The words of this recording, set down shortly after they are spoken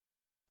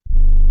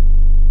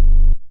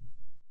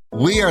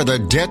We are the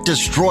Debt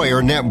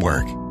Destroyer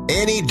Network.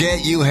 Any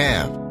debt you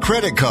have,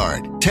 credit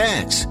card,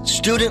 tax,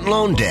 student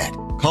loan debt,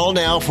 call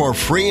now for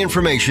free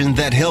information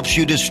that helps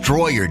you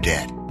destroy your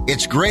debt.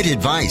 It's great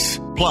advice.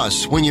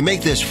 Plus, when you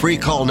make this free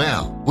call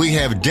now, we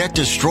have Debt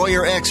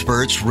Destroyer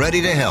experts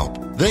ready to help.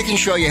 They can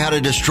show you how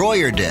to destroy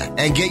your debt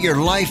and get your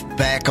life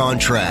back on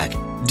track.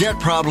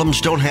 Debt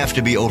problems don't have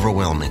to be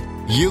overwhelming.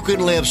 You can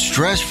live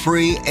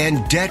stress-free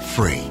and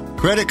debt-free.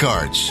 Credit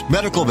cards,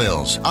 medical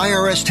bills,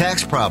 IRS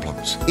tax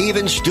problems,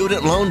 even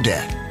student loan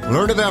debt.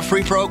 Learn about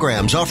free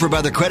programs offered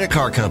by the credit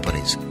card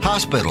companies,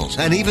 hospitals,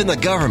 and even the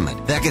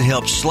government that can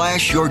help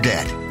slash your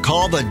debt.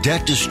 Call the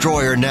Debt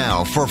Destroyer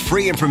now for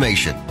free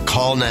information.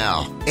 Call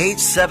now.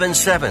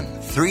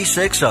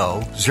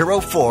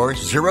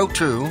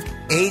 877-360-0402.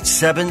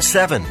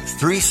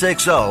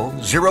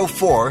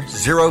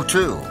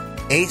 877-360-0402.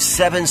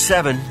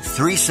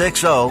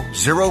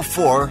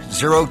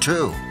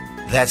 877-360-0402.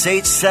 That's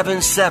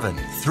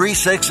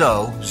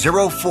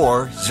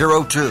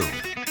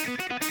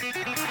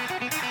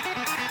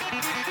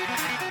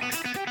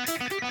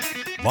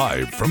 877-360-0402.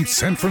 Live from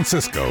San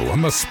Francisco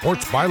on the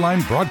Sports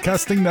Byline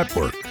Broadcasting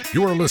Network,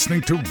 you are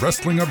listening to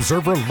Wrestling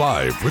Observer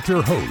Live with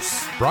your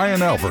hosts,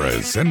 Bryan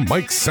Alvarez and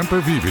Mike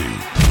Sempervive.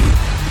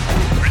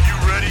 Are you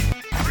ready?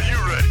 Are you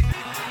ready?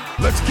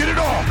 Let's get it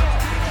on!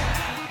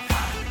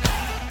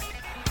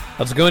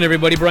 How's it going,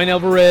 everybody? Bryan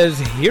Alvarez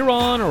here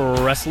on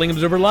Wrestling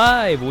Observer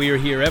Live. We are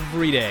here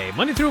every day,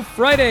 Monday through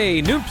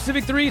Friday, noon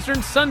Pacific, 3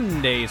 Eastern,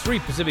 Sunday, 3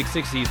 Pacific,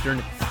 6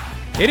 Eastern.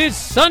 It is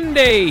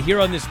Sunday here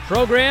on this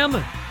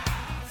program.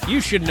 You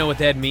should know what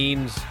that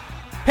means.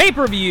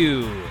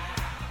 Pay-per-view.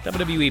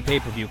 WWE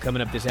pay-per-view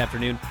coming up this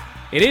afternoon.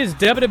 It is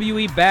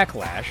WWE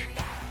Backlash.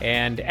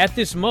 And at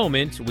this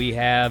moment, we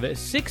have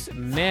 6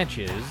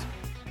 matches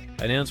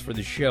announced for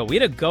the show. We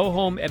had a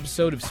go-home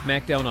episode of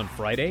SmackDown on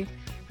Friday,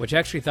 which I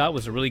actually thought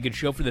was a really good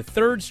show for the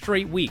third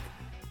straight week.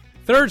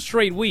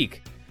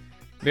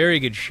 Very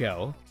good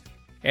show.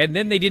 And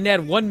then they didn't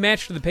add one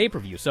match to the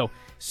pay-per-view. So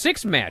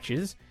 6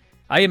 matches.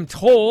 I am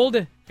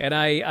told, and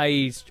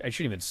I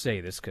shouldn't even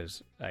say this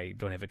because I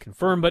don't have it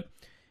confirmed, but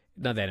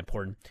not that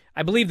important.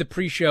 I believe the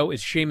pre-show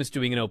is Sheamus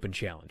doing an open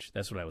challenge.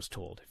 That's what I was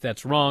told. If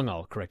that's wrong,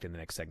 I'll correct it in the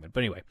next segment.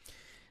 But anyway,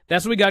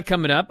 that's what we got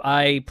coming up.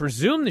 I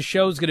presume the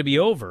show's going to be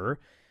over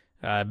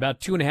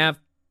about 2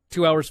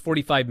 hours,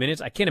 45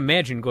 minutes. I can't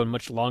imagine going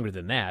much longer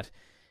than that.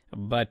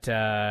 But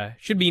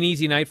should be an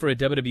easy night for a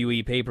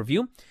WWE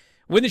pay-per-view.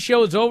 When the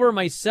show is over,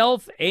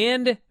 myself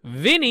and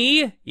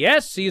Vinny,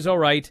 yes, he's all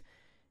right,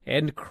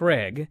 and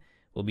Craig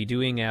will be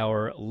doing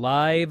our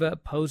live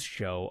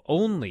post-show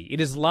only.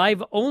 It is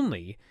live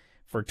only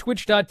for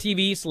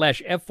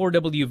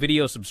twitch.tv/F4W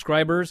video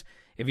subscribers.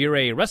 If you're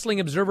a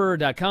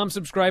WrestlingObserver.com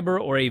subscriber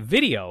or a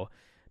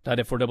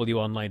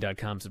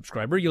video.f4wonline.com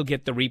subscriber, you'll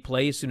get the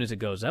replay as soon as it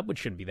goes up, which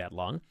shouldn't be that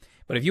long.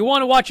 But if you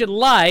want to watch it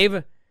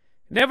live,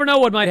 never know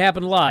what might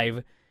happen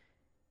live,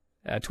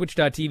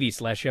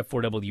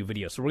 twitch.tv/F4W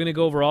video. So we're going to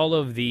go over all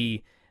of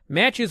the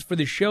matches for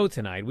the show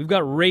tonight. We've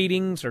got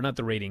ratings, or not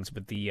the ratings,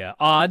 but the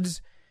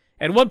odds.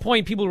 At one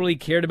point, people really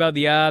cared about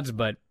the odds,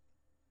 but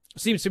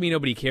it seems to me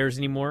nobody cares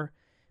anymore.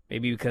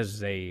 Maybe because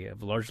they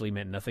have largely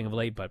meant nothing of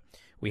late, but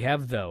we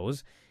have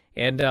those.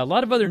 And a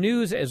lot of other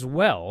news as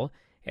well.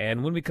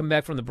 And when we come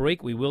back from the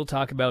break, we will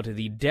talk about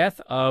the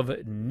death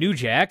of New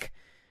Jack.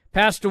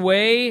 Passed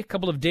away a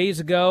couple of days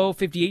ago,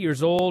 58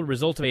 years old,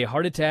 result of a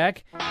heart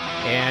attack.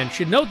 And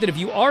should note that if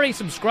you are a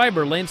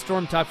subscriber, Lance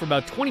Storm talked for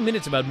about 20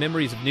 minutes about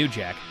memories of New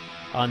Jack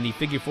on the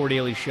Figure 4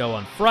 Daily Show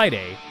on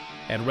Friday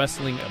at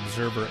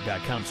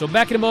WrestlingObserver.com. So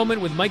back in a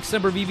moment with Mike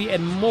Sempervive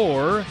and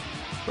more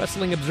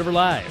Wrestling Observer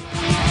Live.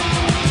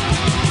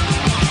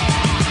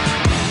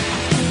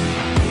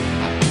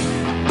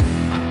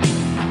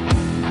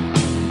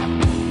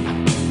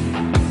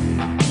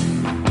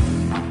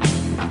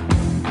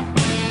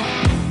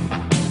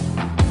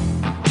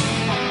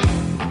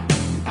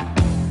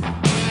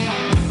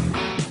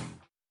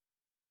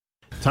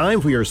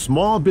 Time for your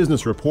Small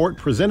Business Report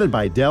presented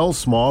by Dell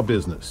Small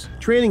Business.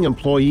 Training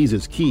employees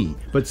is key,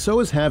 but so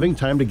is having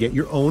time to get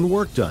your own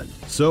work done.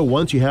 So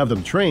once you have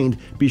them trained,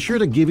 be sure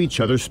to give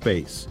each other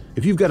space.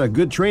 If you've got a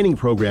good training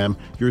program,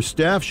 your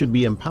staff should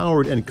be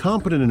empowered and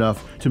competent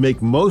enough to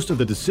make most of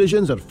the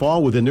decisions that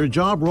fall within their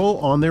job role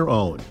on their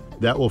own.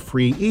 That will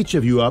free each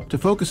of you up to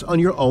focus on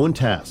your own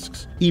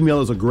tasks.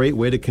 Email is a great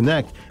way to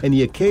connect, and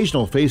the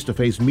occasional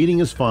face-to-face meeting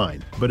is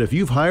fine. But if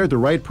you've hired the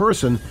right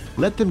person,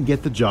 let them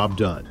get the job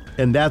done.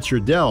 And that's your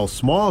Dell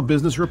Small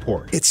Business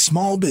Report. It's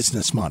Small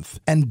Business Month,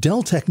 and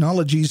Dell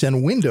Technologies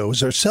and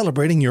Windows are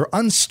celebrating your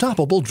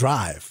unstoppable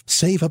drive.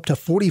 Save up to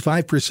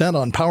 45%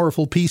 on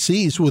powerful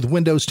PCs with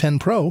Windows 10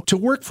 Pro to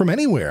work from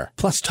anywhere,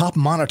 plus top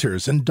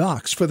monitors and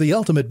docks for the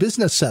ultimate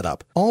business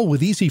setup, all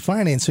with easy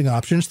financing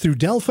options through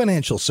Dell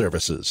Financial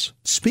Services.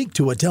 Speak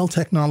to a Dell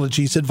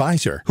Technologies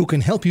advisor who can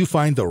help you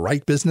find the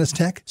right business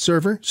tech,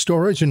 server,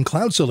 storage, and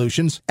cloud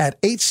solutions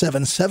at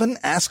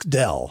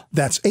 877-ASK-DELL.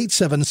 That's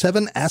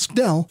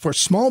 877-ASK-DELL for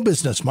Small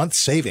Business Month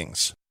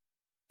savings.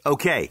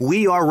 Okay,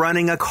 we are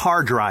running a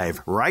car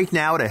drive right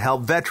now to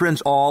help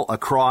veterans all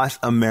across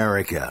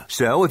America.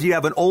 So if you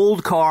have an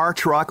old car,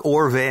 truck,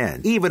 or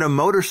van, even a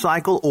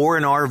motorcycle or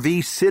an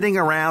RV sitting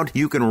around,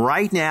 you can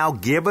right now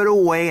give it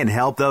away and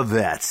help the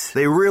vets.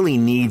 They really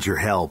need your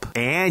help.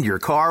 And your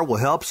car will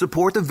help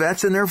support the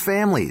vets and their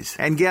families.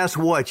 And guess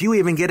what? You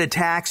even get a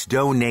tax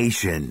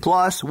donation.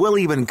 Plus, we'll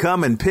even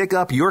come and pick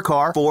up your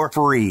car for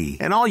free.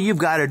 And all you've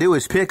got to do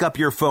is pick up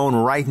your phone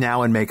right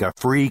now and make a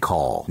free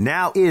call.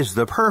 Now is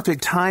the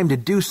perfect time to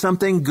do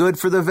something good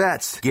for the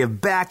vets.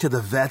 Give back to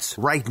the vets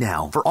right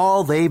now for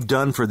all they've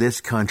done for this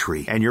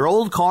country. And your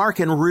old car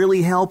can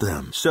really help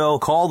them. So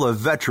call the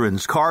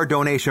Veterans Car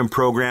Donation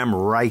Program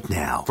right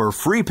now for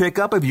free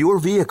pickup of your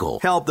vehicle.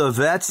 Help the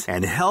vets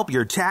and help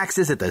your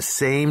taxes at the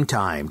same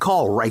time.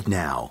 Call right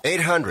now.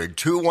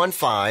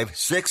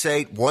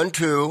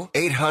 800-215-6812.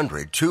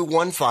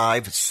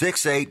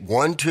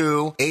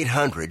 800-215-6812.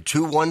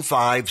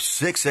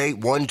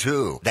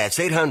 800-215-6812. That's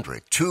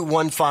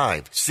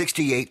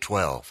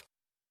 800-215-6812.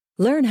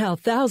 Learn how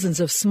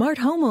thousands of smart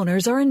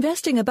homeowners are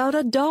investing about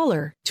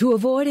 $1 to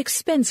avoid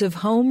expensive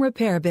home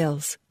repair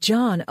bills.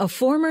 John, a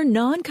former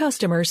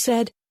non-customer,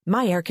 said,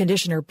 "My air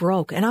conditioner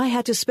broke and I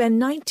had to spend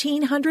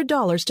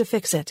 $1,900 to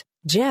fix it."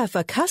 Jeff,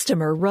 a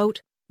customer,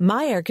 wrote,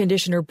 "My air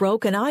conditioner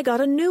broke and I got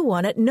a new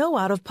one at no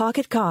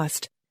out-of-pocket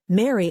cost."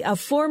 Mary, a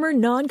former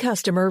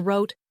non-customer,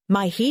 wrote,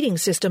 "My heating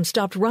system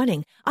stopped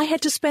running. I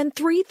had to spend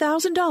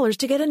 $3,000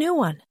 to get a new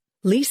one."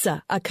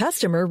 Lisa, a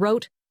customer,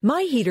 wrote,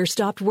 "My heater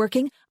stopped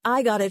working.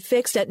 I got it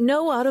fixed at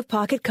no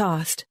out-of-pocket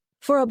cost."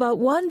 For about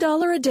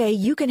 $1 a day,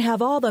 you can have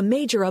all the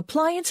major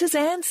appliances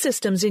and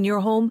systems in your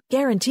home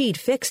guaranteed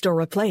fixed or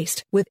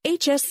replaced with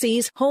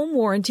HSC's home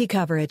warranty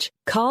coverage.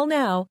 Call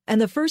now,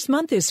 and the first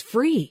month is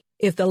free.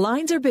 If the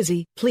lines are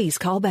busy, please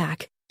call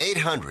back.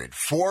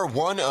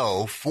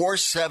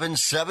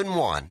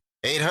 800-410-4771.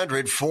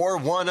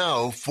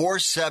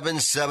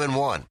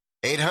 800-410-4771.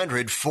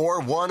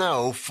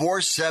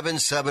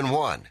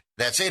 800-410-4771.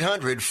 That's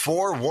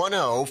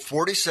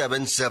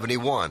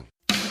 800-410-4771.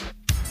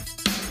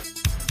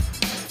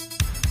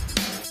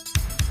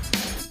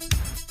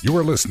 You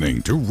are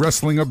listening to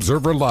Wrestling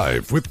Observer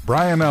Live with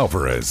Bryan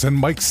Alvarez and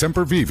Mike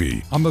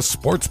Sempervive on the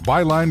Sports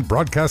Byline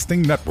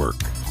Broadcasting Network.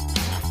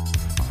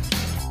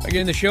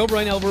 Again, the show,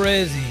 Bryan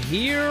Alvarez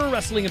here,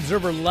 Wrestling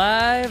Observer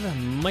Live.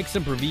 Mike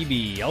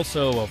Sempervive,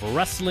 also of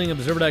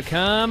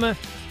WrestlingObserver.com.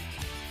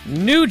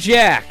 New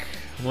Jack,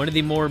 one of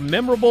the more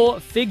memorable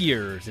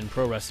figures in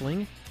pro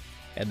wrestling,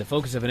 and the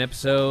focus of an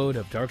episode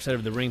of Dark Side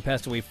of the Ring,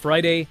 passed away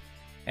Friday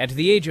at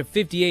the age of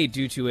 58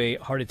 due to a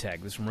heart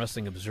attack. This is from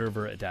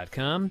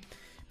WrestlingObserver.com.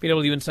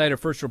 PW Insider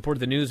first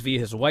reported the news via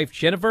his wife,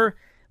 Jennifer,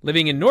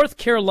 living in North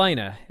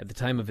Carolina at the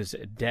time of his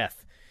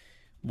death.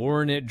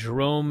 Born at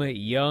Jerome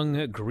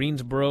Young,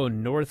 Greensboro,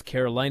 North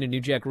Carolina,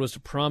 New Jack rose to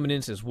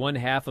prominence as one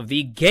half of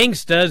the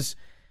Gangstas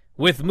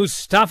with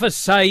Mustafa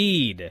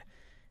Saeed.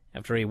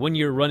 After a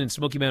one-year run in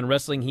Smoky Mountain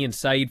Wrestling, he and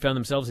Saeed found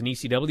themselves in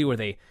ECW, where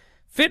they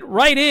fit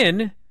right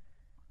in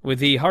with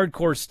the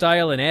hardcore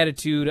style and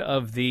attitude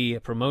of the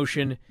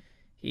promotion.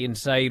 He and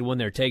Saeed won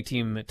their tag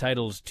team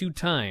titles 2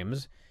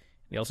 times.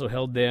 They also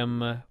held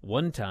them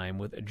 1 time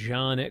with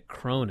John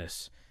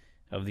Cronus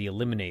of the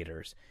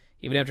Eliminators.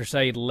 Even after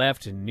Saeed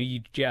left, New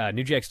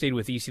Jack stayed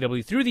with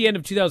ECW through the end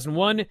of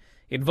 2001,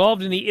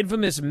 involved in the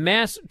infamous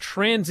mass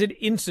transit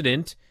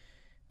incident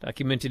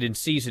documented in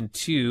Season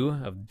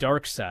 2 of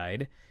Dark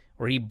Side,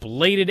 where he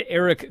bladed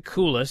Eric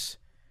Koulis.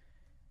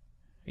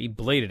 He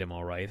bladed him,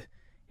 all right.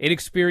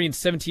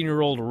 Inexperienced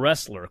 17-year-old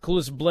wrestler.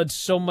 Koulis bled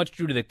so much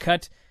due to the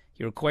cut,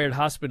 he required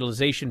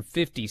hospitalization,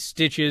 50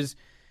 stitches.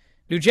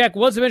 New Jack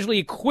was eventually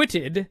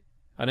acquitted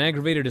on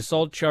aggravated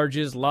assault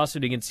charges.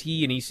 Lawsuit against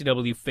he and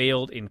ECW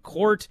failed in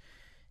court.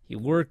 He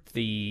worked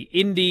the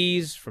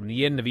Indies from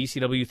the end of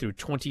ECW through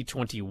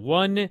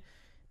 2021,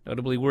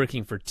 notably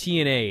working for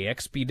TNA,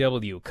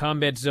 XPW,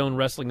 Combat Zone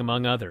Wrestling,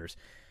 among others.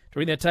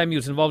 During that time, he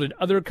was involved in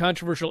other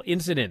controversial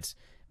incidents,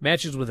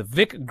 matches with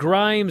Vic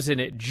Grimes and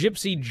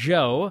Gypsy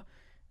Joe,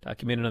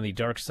 documented on the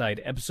Dark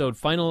Side episode.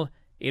 Final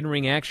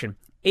in-ring action,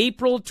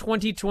 April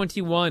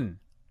 2021.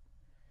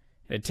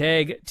 A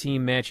tag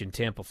team match in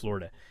Tampa,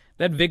 Florida.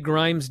 That Vic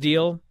Grimes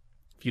deal,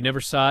 if you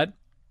never saw it,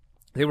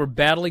 they were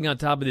battling on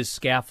top of this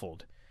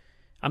scaffold.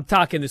 I'm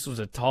talking this was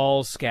a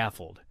tall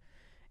scaffold.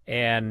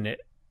 And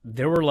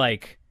there were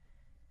like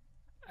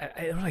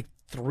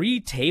 3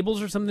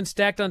 tables or something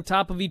stacked on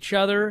top of each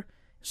other.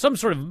 Some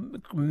sort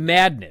of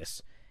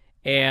madness.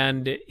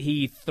 And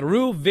he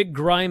threw Vic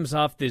Grimes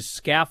off this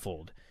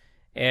scaffold.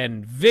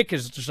 And Vic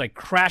is just like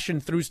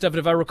crashing through stuff. And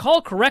if I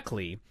recall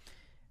correctly,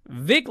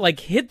 Vic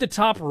hit the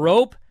top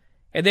rope,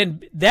 and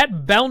then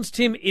that bounced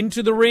him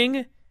into the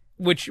ring,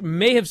 which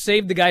may have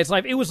saved the guy's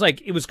life. It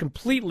was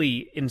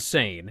completely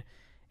insane,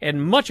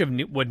 and much of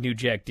what New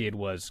Jack did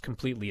was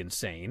completely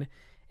insane.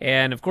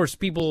 And of course,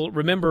 people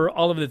remember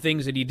all of the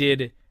things that he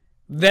did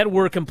that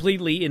were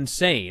completely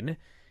insane.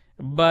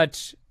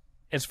 But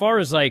as far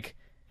as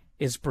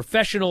his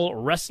professional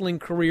wrestling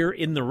career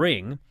in the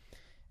ring,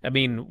 I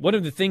mean, one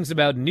of the things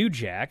about New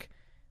Jack,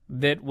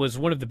 that was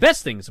one of the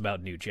best things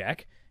about New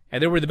Jack.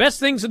 And there were the best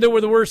things and there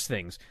were the worst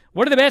things.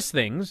 One of the best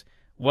things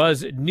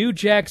was New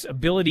Jack's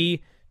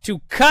ability to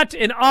cut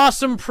an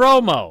awesome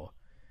promo.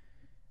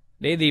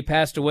 The day they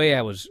passed away,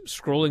 I was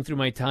scrolling through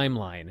my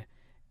timeline,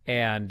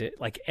 and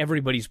like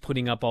everybody's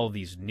putting up all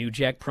these New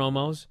Jack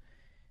promos,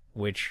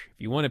 which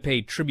if you want to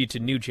pay tribute to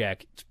New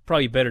Jack, it's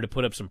probably better to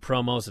put up some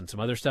promos and some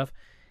other stuff.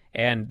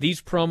 And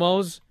these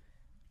promos,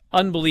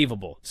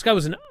 unbelievable. This guy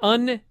was an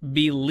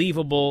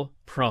unbelievable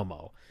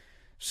promo.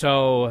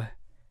 So,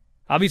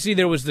 obviously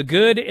there was the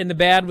good and the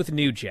bad with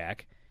New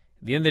Jack.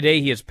 At the end of the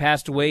day, he has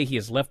passed away. He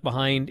has left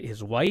behind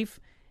his wife.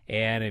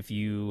 And if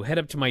you head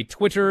up to my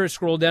Twitter,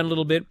 scroll down a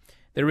little bit,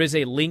 there is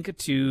a link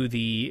to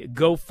the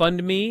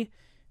GoFundMe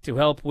to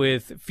help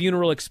with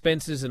funeral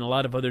expenses and a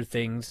lot of other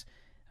things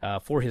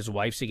for his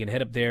wife. So you can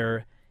head up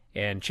there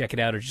and check it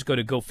out, or just go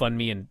to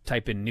GoFundMe and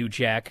type in New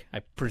Jack.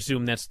 I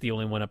presume that's the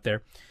only one up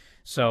there.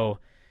 So,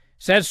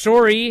 sad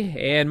story.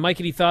 And Mike,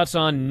 any thoughts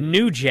on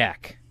New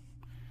Jack?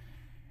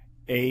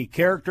 A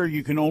character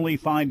you can only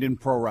find in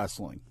pro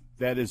wrestling.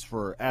 That is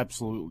for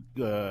absolutely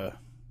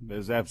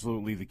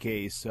the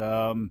case.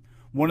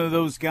 One of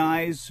those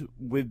guys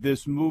with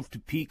this move to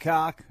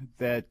Peacock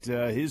that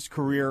his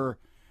career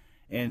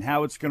and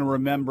how it's going to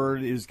remember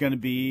is going to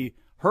be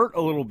hurt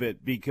a little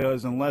bit,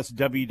 because unless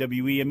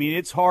WWE, I mean,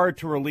 it's hard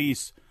to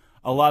release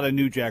a lot of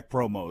New Jack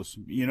promos.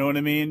 You know what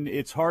I mean?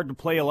 It's hard to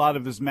play a lot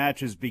of his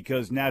matches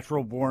because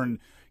Natural Born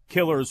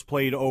Killers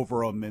played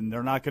over them, and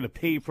they're not going to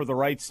pay for the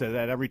rights to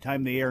that every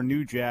time they air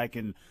New Jack.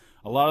 And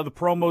a lot of the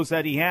promos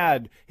that he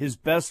had, his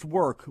best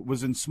work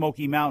was in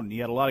Smoky Mountain. He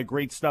had a lot of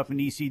great stuff in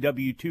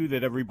ECW too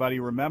that everybody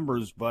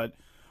remembers, but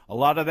a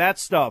lot of that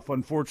stuff,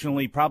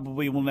 unfortunately,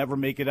 probably will never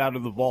make it out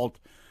of the vault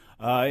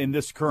in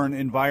this current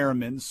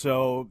environment.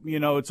 So,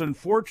 it's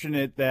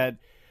unfortunate that,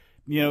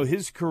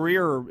 his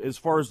career, as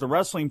far as the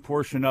wrestling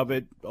portion of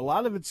it, a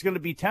lot of it's going to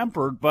be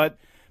tempered, but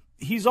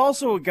he's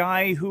also a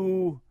guy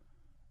who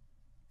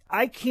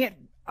I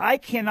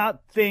cannot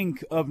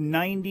think of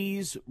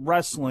 90s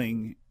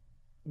wrestling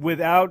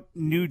without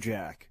New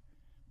Jack,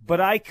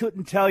 but I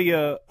couldn't tell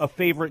you a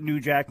favorite New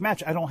Jack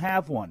match. I don't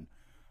have one.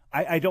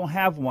 I don't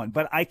have one,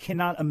 but I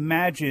cannot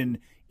imagine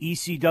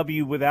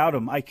ECW without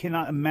him. I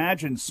cannot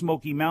imagine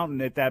Smoky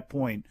Mountain at that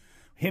point,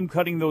 him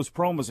cutting those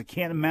promos. I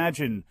can't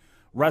imagine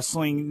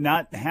wrestling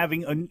not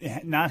having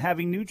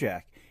New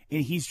Jack.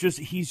 And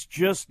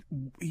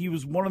he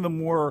was one of the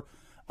more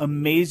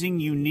amazing,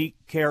 unique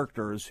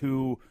characters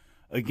who,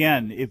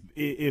 again,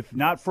 if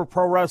not for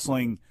pro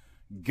wrestling,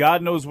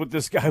 God knows what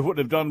this guy would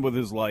have done with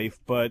his life,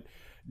 but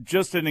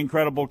just an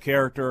incredible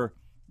character.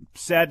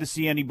 Sad to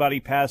see anybody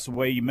pass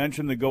away. You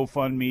mentioned the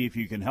GoFundMe, if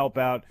you can help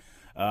out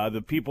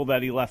the people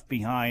that he left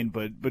behind,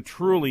 but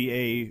truly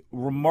a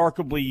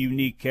remarkably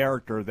unique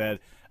character that,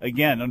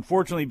 again,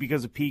 unfortunately,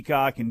 because of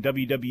Peacock and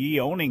WWE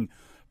owning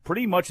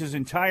pretty much his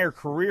entire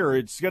career,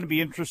 it's going to be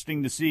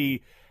interesting to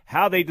see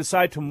how they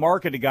decide to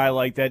market a guy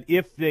like that,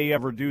 if they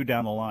ever do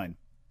down the line.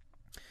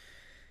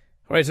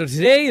 All right, so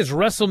today is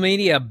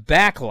WrestleMania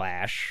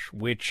Backlash,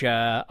 which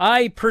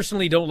I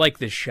personally don't like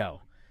this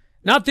show.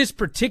 Not this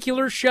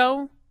particular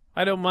show.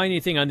 I don't mind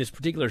anything on this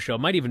particular show.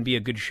 It might even be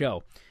a good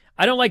show.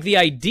 I don't like the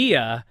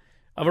idea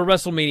of a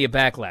WrestleMania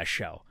Backlash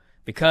show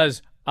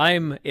because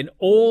I'm an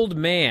old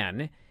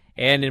man,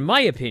 and in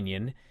my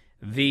opinion,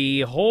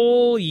 the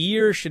whole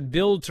year should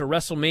build to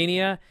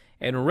WrestleMania,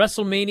 and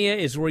WrestleMania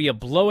is where you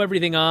blow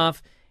everything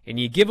off, and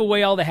you give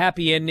away all the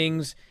happy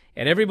endings,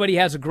 and everybody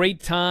has a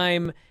great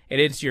time, and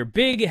it's your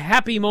big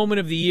happy moment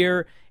of the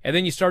year, and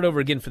then you start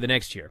over again for the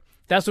next year.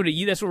 That's what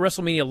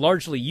WrestleMania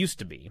largely used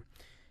to be.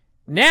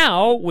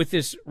 Now, with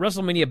this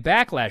WrestleMania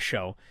Backlash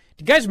show,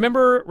 do you guys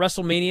remember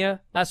WrestleMania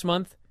last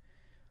month?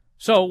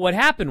 So what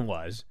happened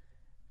was,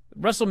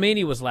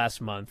 WrestleMania was last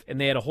month, and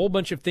they had a whole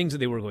bunch of things that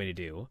they were going to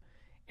do,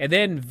 and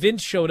then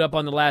Vince showed up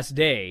on the last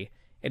day,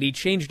 and he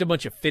changed a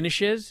bunch of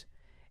finishes,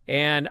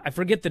 and I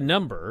forget the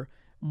number,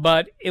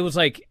 but it was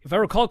like, if I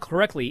recall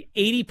correctly,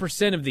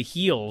 80% of the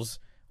heels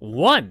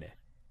won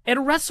at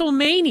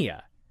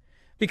WrestleMania.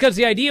 Because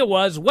the idea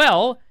was,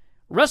 well,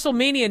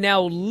 WrestleMania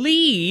now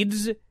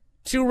leads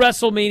to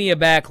WrestleMania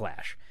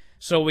Backlash.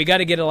 So we got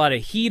to get a lot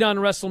of heat on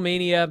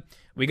WrestleMania.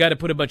 We got to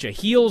put a bunch of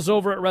heels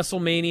over at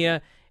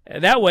WrestleMania.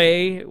 That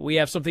way, we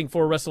have something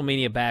for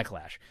WrestleMania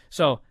Backlash.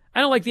 So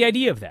I don't like the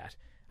idea of that.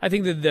 I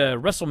think that the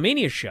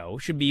WrestleMania show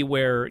should be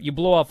where you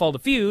blow off all the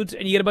feuds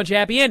and you get a bunch of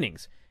happy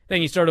endings.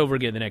 Then you start over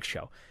again the next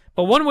show.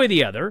 But one way or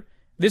the other,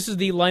 this is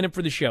the lineup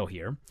for the show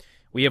here.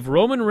 We have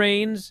Roman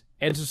Reigns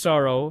and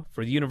Cesaro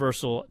for the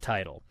Universal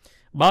title.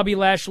 Bobby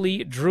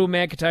Lashley, Drew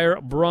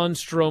McIntyre, Braun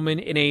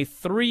Strowman in a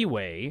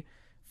three-way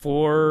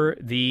for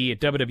the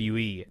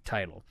WWE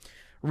title.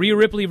 Rhea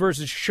Ripley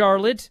versus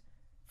Charlotte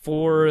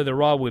for the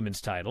Raw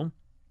Women's title.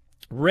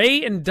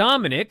 Rey and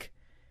Dominic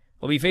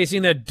will be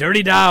facing the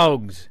Dirty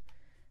Dogs,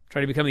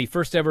 trying to become the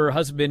first ever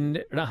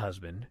husband.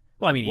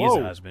 Well, I mean, he is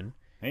a husband.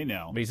 Hey,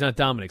 now. But he's not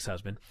Dominic's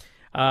husband.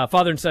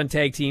 Father and son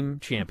tag team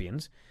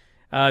champions.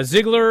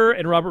 Ziggler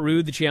and Robert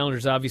Roode, the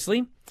challengers,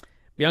 obviously.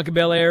 Bianca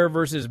Belair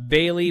versus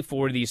Bayley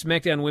for the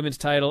SmackDown Women's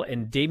title,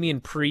 and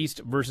Damian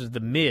Priest versus The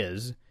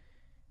Miz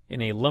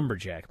in a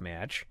lumberjack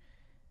match.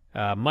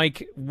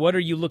 Mike, what are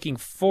you looking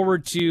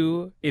forward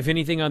to, if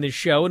anything, on this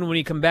show? And when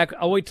you come back,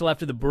 I'll wait till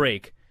after the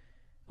break.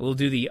 We'll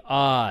do the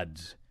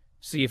odds,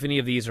 see if any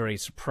of these are a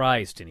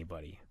surprise to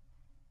anybody.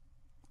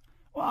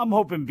 Well, I'm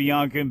hoping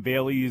Bianca and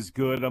Bayley is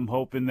good. I'm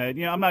hoping that,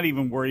 I'm not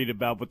even worried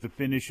about what the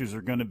finishes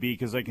are going to be,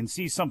 because I can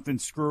see something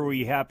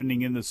screwy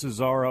happening in the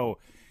Cesaro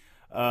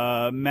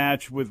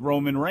match with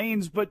Roman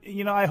Reigns. But,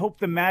 I hope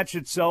the match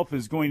itself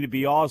is going to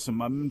be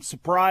awesome. I'm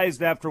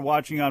surprised after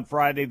watching on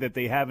Friday that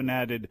they haven't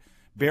added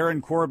Baron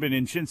Corbin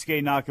and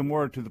Shinsuke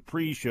Nakamura to the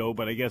pre-show,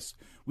 but I guess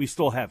we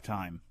still have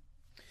time.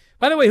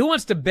 By the way, who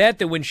wants to bet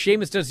that when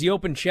Sheamus does the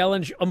Open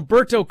Challenge,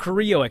 Humberto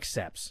Carrillo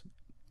accepts?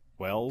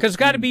 Well, because it's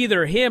got to be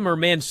either him or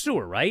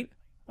Mansoor, right?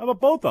 How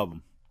about both of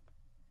them?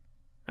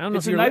 I don't know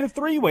it's if a night of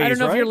three ways. I don't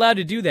know right? if you're allowed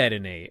to do that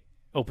in a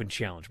Open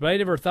Challenge, but I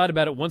never thought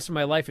about it once in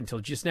my life until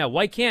just now.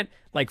 Why can't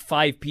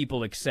 5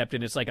 people accept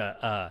and it's like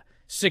a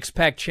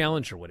 6-pack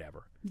challenge or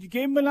whatever? You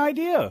gave them an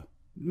idea.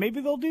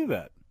 Maybe they'll do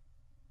that.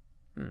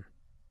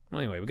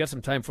 Well, anyway, we got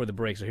some time for the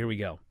break, so here we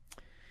go.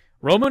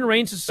 Roman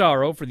Reigns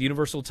Cesaro for the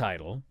Universal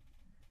title.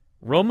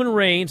 Roman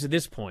Reigns, at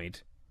this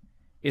point,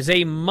 is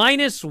a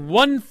minus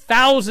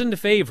 1,000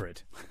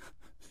 favorite.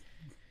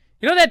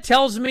 You know what that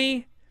tells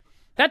me?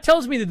 That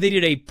tells me that they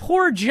did a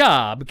poor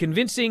job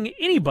convincing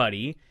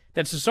anybody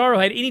that Cesaro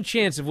had any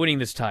chance of winning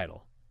this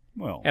title.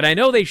 Well, and I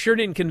know they sure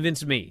didn't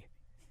convince me.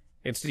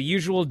 It's the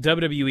usual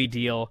WWE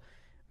deal.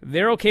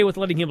 They're okay with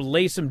letting him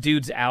lay some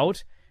dudes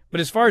out, but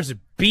as far as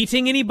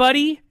beating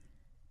anybody,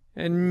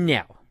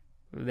 no.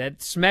 That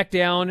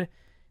SmackDown,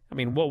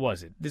 what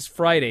was it? This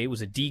Friday, it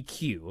was a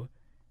DQ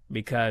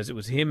because it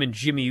was him and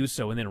Jimmy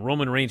Uso, and then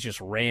Roman Reigns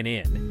just ran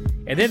in.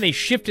 And then they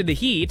shifted the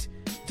heat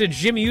to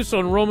Jimmy Uso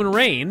and Roman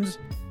Reigns,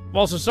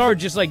 while Cesaro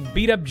just,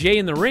 beat up Jay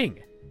in the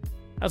ring.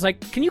 I was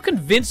like, can you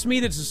convince me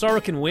that Cesaro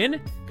can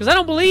win? Because I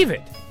don't believe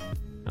it.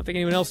 I don't think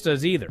anyone else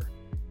does either.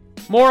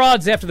 More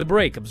odds after the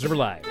break. Observer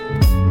Live.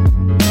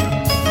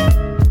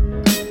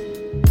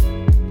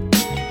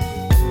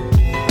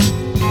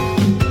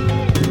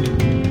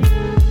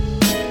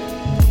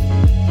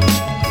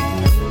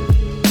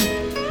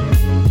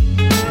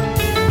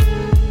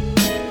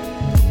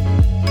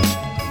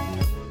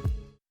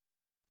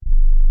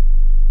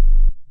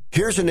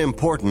 Here's an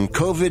important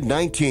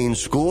COVID-19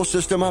 school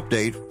system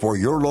update for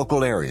your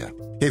local area.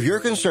 If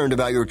you're concerned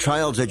about your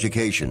child's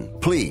education,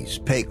 please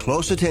pay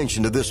close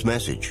attention to this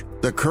message.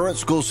 The current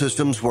school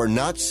systems were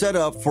not set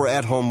up for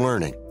at-home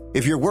learning.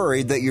 If you're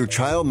worried that your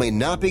child may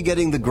not be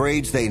getting the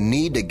grades they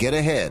need to get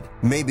ahead,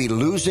 maybe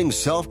losing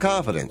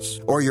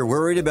self-confidence, or you're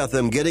worried about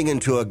them getting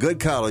into a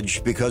good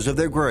college because of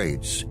their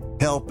grades,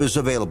 help is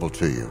available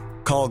to you.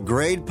 Call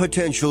Grade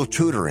Potential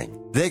Tutoring.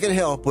 They can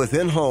help with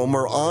in-home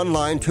or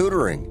online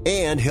tutoring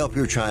and help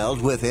your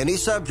child with any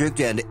subject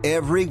and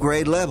every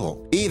grade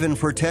level, even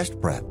for test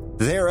prep.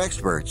 They're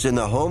experts in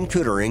the home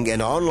tutoring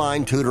and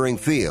online tutoring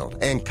field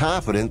and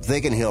confident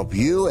they can help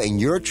you and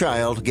your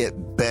child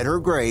get better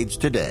grades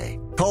today.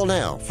 Call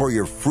now for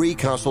your free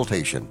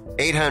consultation.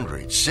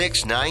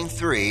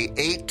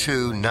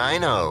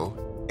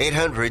 800-693-8290.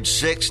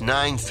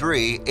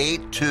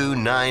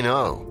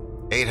 800-693-8290.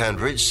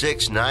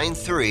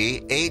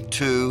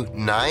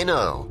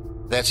 800-693-8290.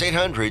 That's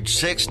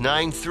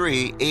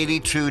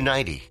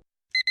 800-693-8290.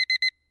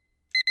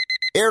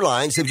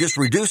 Airlines have just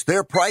reduced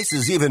their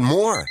prices even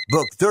more.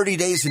 Book 30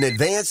 days in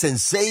advance and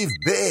save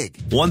big.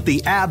 Want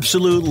the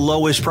absolute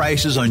lowest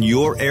prices on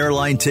your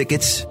airline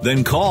tickets?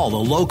 Then call the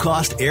Low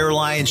Cost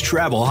Airlines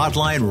Travel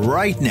Hotline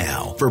right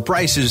now for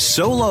prices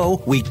so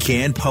low we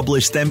can't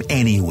publish them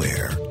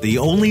anywhere. The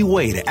only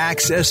way to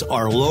access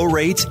our low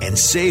rates and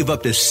save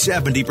up to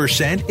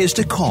 70% is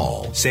to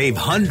call. Save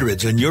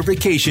hundreds on your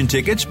vacation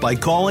tickets by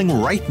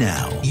calling right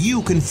now.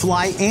 You can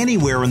fly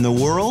anywhere in the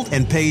world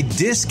and pay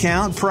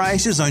discount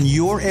prices on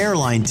your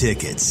airline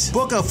tickets.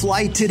 Book a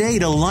flight today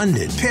to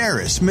London,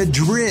 Paris,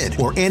 Madrid,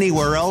 or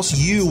anywhere else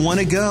you want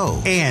to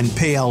go and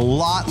pay a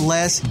lot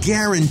less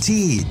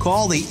guaranteed.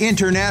 Call the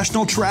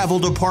International Travel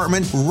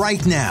Department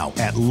right now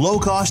at Low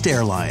Cost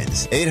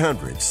Airlines.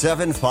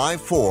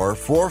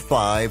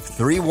 800-754-4531.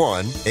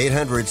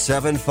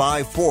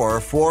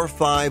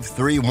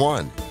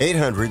 800-754-4531.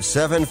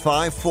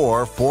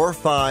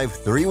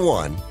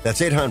 800-754-4531.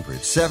 That's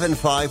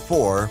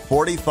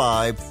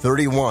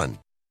 800-754-4531.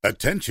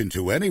 Attention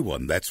to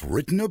anyone that's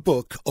written a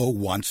book or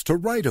wants to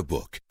write a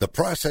book. The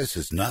process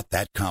is not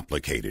that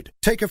complicated.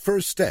 Take a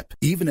first step.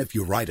 Even if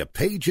you write a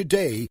page a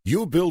day,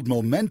 you'll build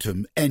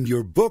momentum and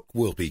your book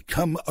will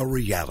become a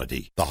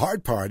reality. The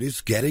hard part is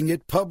getting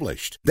it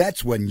published.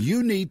 That's when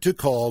you need to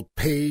call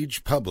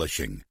Page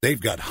Publishing. They've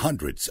got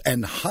hundreds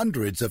and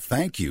hundreds of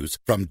thank yous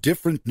from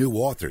different new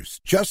authors,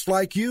 just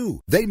like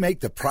you. They make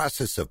the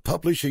process of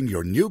publishing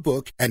your new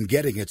book and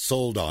getting it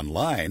sold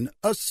online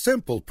a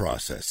simple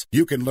process.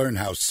 You can learn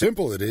how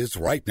simple it is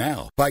right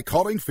now by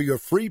calling for your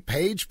free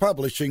Page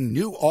Publishing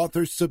New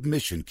Author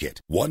Submission Kit.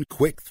 One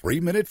quick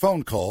 3-minute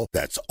phone call,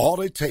 that's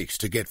all it takes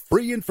to get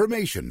free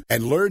information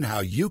and learn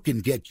how you can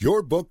get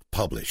your book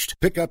published.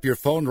 Pick up your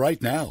phone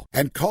right now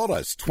and call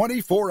us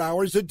 24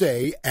 hours a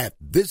day at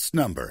this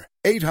number.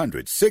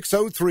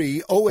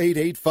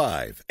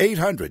 800-603-0885.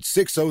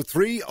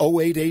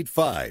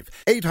 800-603-0885.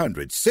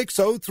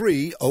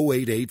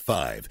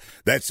 800-603-0885.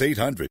 That's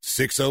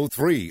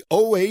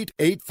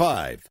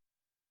 800-603-0885.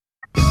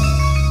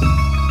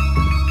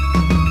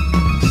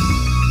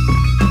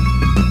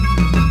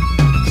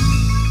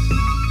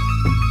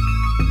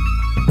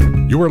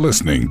 You are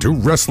listening to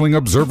Wrestling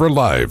Observer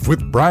Live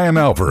with Bryan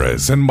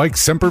Alvarez and Mike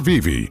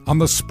Sempervive on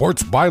the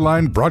Sports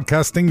Byline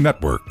Broadcasting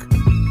Network.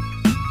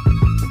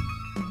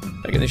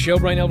 Back in the show,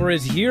 Bryan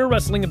Alvarez here,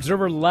 Wrestling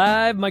Observer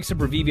Live. Mike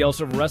Sempervive,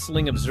 also of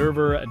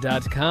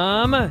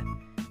WrestlingObserver.com.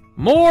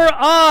 More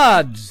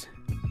odds.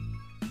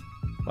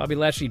 Bobby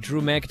Lashley,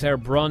 Drew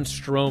McIntyre, Braun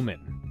Strowman.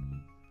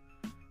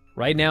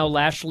 Right now,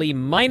 Lashley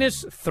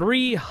minus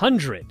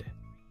 300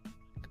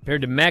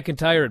 compared to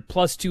McIntyre at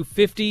plus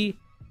 250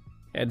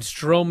 and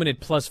Strowman at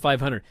plus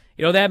 500.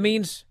 You know what that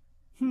means?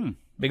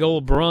 Big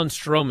old Braun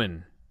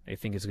Strowman, I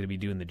think, is going to be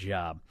doing the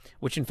job,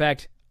 which, in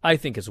fact, I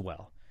think as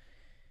well.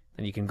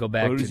 And you can go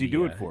back to who does he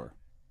do it for?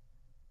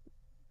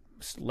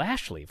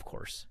 Lashley, of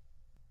course.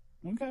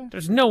 Okay.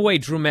 There's no way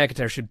Drew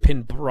McIntyre should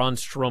pin Braun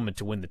Strowman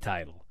to win the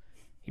title.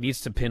 He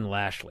needs to pin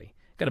Lashley.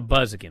 Got a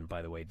buzz again,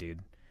 by the way, dude.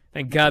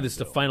 Thank God this is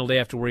the final day I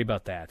have to worry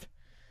about that.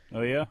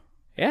 Oh, yeah?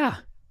 Yeah.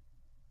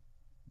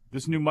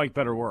 This new mic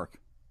better work.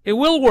 It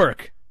will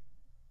work.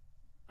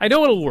 I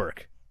know it'll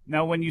work.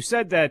 Now, when you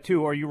said that,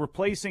 too, are you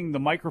replacing the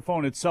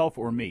microphone itself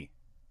or me?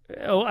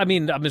 Oh, I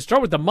mean, I'm going to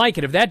start with the mic,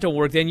 and if that don't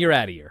work, then you're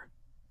out of here.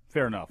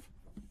 Fair enough.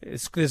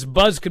 This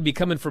buzz could be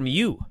coming from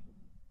you.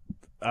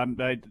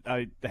 I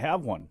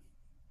have one.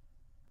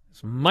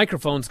 This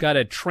microphone's got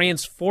a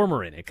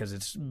transformer in it because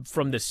it's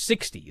from the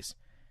 60s.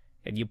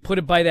 And you put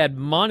it by that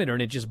monitor,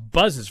 and it just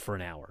buzzes for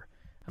an hour.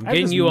 I'm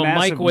getting you a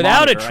mic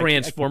without a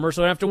transformer,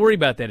 so I don't have to worry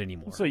about that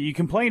anymore. So you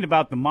complained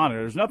about the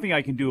monitor. There's nothing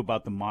I can do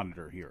about the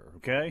monitor here,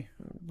 okay?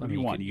 What do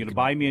you want? You going to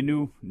buy me a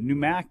new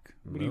Mac?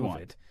 What do you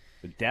want?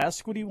 The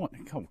desk? What do you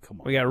want? Come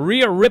on. We got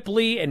Rhea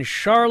Ripley and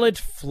Charlotte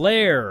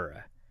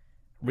Flair.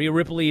 Rhea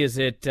Ripley is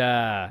it,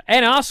 and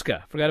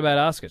Asuka. Forgot about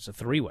Asuka. It's a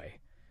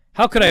three-way.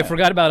 How could I have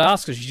forgot about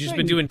Asuka? She's just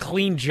been doing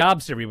clean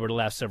jobs everywhere the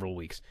last several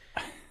weeks.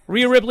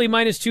 Rhea Ripley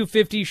minus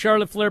 250,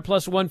 Charlotte Flair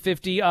plus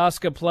 150,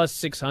 Asuka plus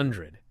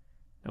 600.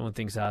 No one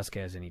thinks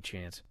Asuka has any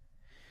chance.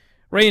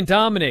 Ray and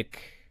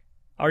Dominic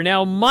are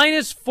now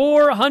minus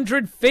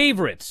 400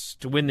 favorites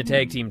to win the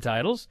tag team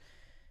titles,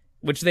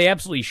 which they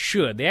absolutely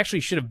should. They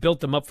actually should have built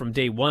them up from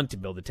day one to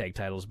build the tag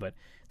titles, but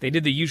they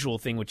did the usual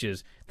thing, which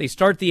is they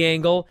start the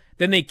angle,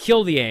 then they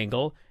kill the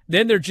angle,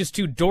 then they're just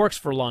two dorks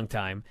for a long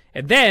time,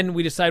 and then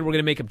we decide we're going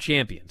to make them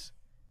champions.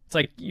 It's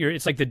like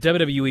the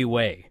WWE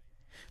way.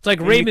 It's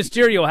like Rey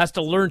Mysterio has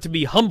to learn to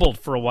be humbled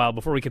for a while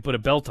before we could put a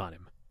belt on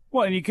him.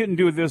 Well, and you couldn't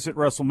do this at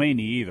WrestleMania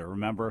either,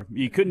 remember?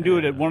 You couldn't do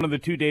it at one of the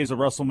 2 days of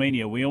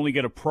WrestleMania. We only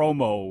get a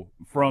promo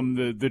from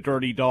the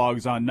Dirty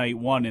Dogs on night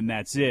one, and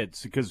that's it.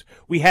 Because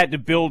we had to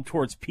build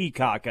towards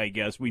Peacock, I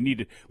guess. We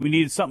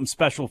needed something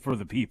special for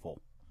the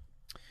people.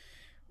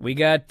 We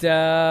got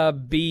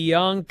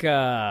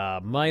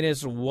Bianca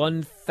minus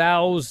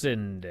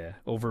 1,000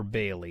 over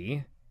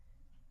Bayley.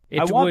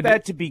 I want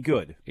that to be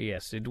good.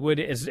 Yes, it would.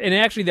 And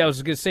actually, I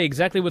was going to say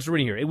exactly what's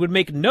written here. It would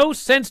make no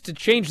sense to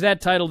change that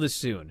title this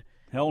soon.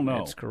 Hell no.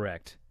 That's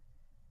correct.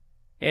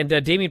 And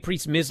Damian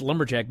Priest Miz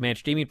Lumberjack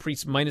match. Damian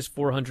Priest minus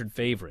 400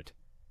 favorite.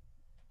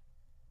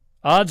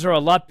 Odds are a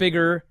lot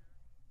bigger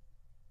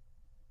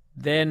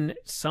than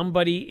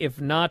somebody,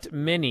 if not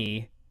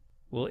many,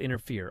 will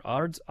interfere.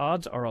 Odds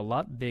are a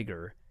lot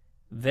bigger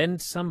than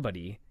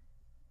somebody,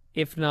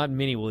 if not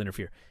many, will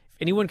interfere.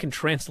 If anyone can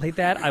translate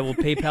that, I will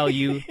PayPal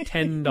you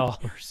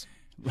 $10.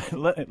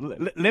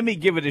 Let me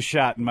give it a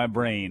shot in my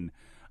brain.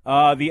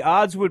 The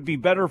odds would be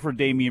better for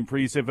Damian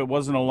Priest if it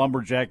wasn't a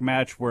lumberjack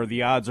match where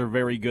the odds are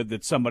very good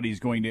that somebody's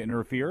going to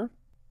interfere.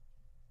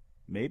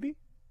 Maybe?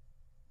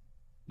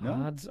 No?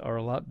 Odds are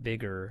a lot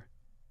bigger.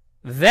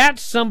 That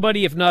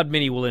somebody, if not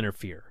many, will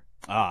interfere.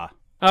 Ah.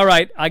 All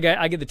right, I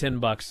get the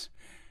 $10.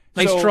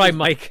 Nice try,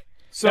 Mike.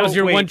 That was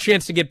your one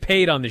chance to get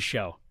paid on this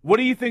show. What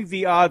do you think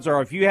the odds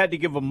are if you had to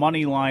give a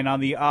money line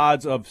on the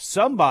odds of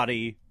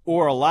somebody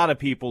or a lot of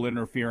people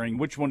interfering?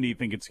 Which one do you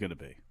think it's going to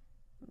be?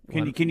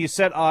 Can you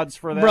set odds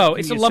for that? Bro,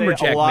 it's a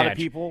lumberjack match. A lot of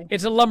people?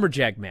 It's a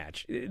lumberjack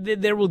match.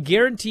 There will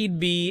guaranteed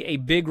be a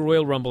big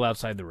Royal Rumble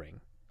outside the ring.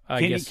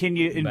 Can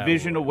you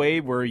envision a way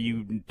where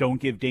you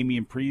don't give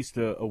Damian Priest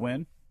a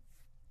win?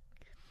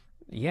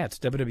 Yeah, it's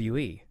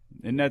WWE.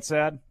 Isn't that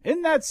sad?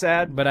 Isn't that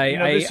sad? But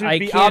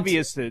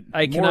obvious that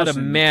I cannot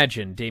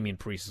imagine Damian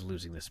Priest is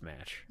losing this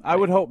match. I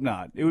would hope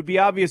not. It would be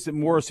obvious that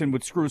Morrison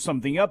would screw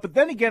something up. But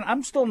then again,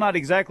 I'm still not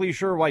exactly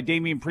sure why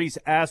Damian Priest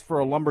asked for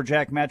a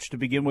lumberjack match to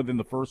begin with in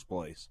the first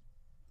place.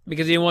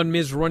 Because he didn't want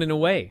Miz running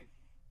away.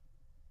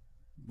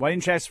 Why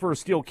didn't you ask for a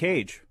steel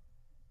cage?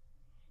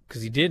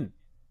 Because he didn't.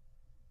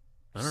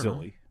 I don't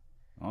Silly.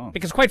 know. Oh.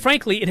 Because quite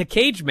frankly, in a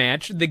cage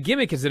match, the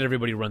gimmick is that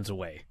everybody runs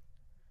away.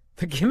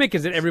 The gimmick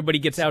is that everybody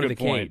gets out of the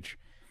cage.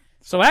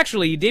 So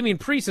actually, Damian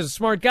Priest is a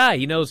smart guy.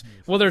 He knows,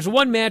 well, there's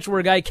one match where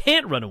a guy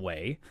can't run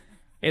away.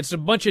 It's a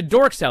bunch of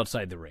dorks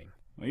outside the ring.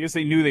 I guess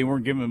they knew they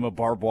weren't giving him a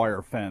barbed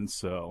wire fence,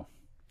 so.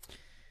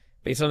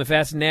 Based on the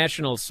Fast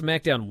National,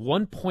 SmackDown,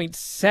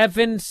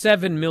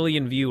 1.77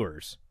 million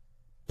viewers.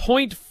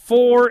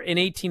 0.4 in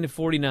 18 to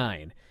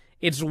 49.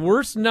 Its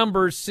worst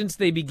numbers since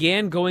they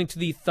began going to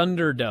the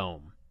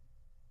Thunderdome.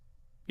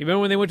 You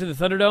remember when they went to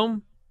the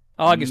Thunderdome?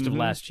 August of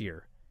last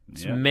year.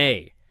 It's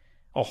May.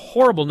 A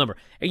horrible number.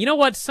 And you know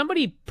what?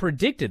 Somebody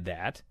predicted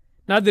that.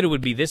 Not that it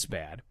would be this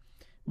bad,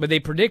 but they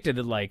predicted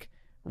that, like,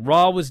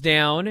 Raw was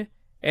down,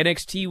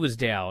 NXT was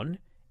down,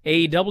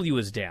 AEW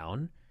was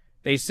down.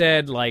 They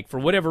said, like, for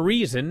whatever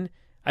reason,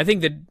 I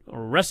think that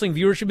wrestling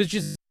viewership is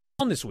just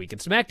down this week,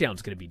 and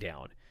SmackDown's going to be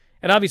down.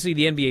 And obviously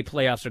the NBA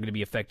playoffs are going to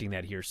be affecting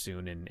that here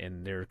soon,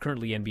 and there are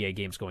currently NBA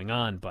games going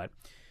on, but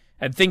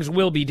and things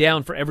will be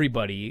down for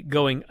everybody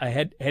going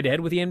head-to-head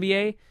with the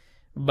NBA.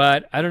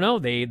 But I don't know,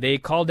 they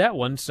called that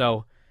one,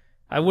 so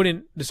I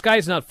wouldn't, the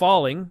sky's not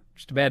falling,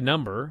 just a bad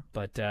number,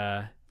 but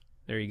there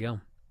you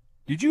go.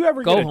 Did you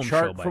ever get a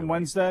chart from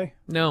Wednesday?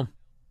 No,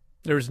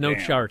 there's no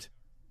chart.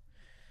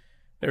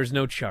 There's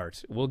no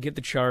chart. We'll get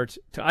the chart.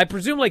 I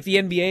presume like the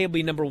NBA will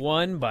be number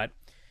one, but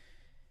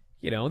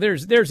you know,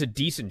 there's a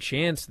decent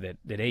chance that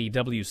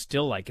AEW is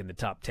still like in the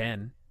top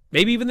 10,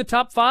 maybe even the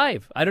top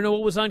 5. I don't know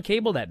what was on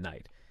cable that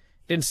night.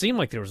 Didn't seem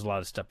like there was a lot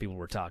of stuff people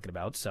were talking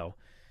about, so.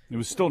 It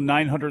was still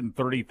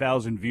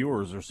 930,000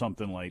 viewers or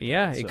something like that.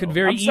 Yeah, it could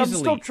very easily. I'm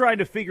still trying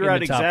to figure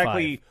out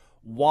exactly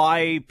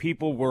why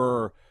people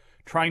were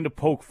trying to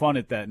poke fun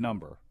at that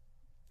number.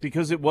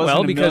 Because it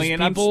wasn't a million.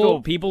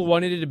 People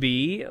wanted it to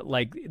be,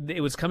 like, it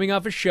was coming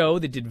off a show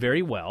that did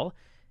very well,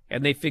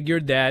 and they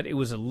figured that it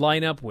was a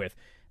lineup with,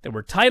 there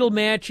were title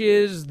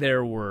matches,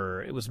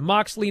 it was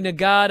Moxley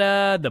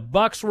Nagata, the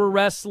Bucks were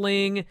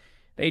wrestling.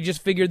 They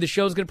just figured the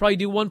show's going to probably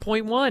do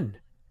 1.1.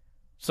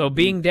 So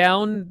being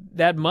down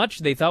that much,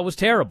 they thought was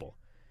terrible.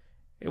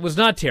 It was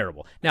not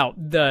terrible. Now,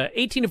 the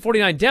 18 to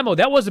 49 demo,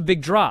 that was a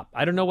big drop.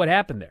 I don't know what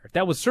happened there.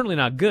 That was certainly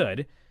not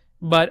good,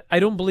 but I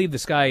don't believe the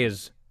sky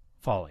is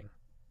falling.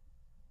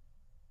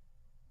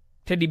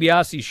 Ted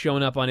DiBiase's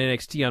showing up on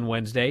NXT on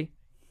Wednesday.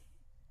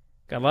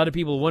 Got a lot of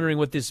people wondering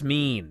what this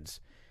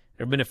means.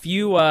 There have been a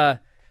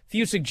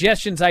few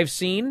suggestions I've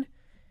seen.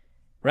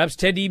 Perhaps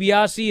Ted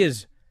DiBiase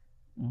is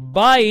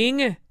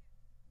buying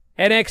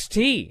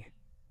NXT.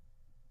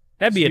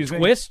 That'd be a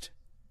twist.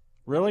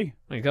 Really?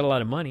 Well, he got a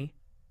lot of money.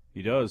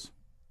 He does.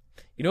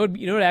 You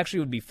know what actually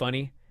would be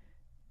funny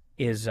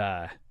is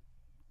if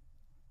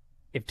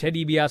Ted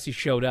DiBiase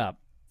showed up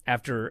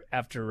after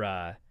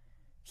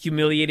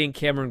humiliating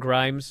Cameron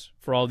Grimes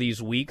for all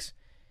these weeks,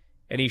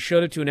 and he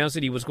showed up to announce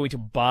that he was going to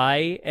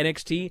buy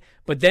NXT,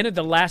 but then at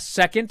the last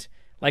second,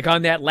 like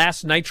on that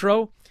last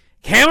Nitro,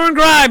 Cameron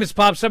Grimes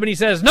pops up and he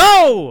says,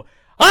 "No!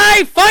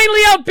 I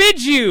finally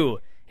outbid you!"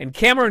 And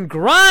Cameron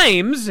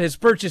Grimes has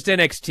purchased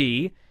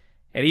NXT,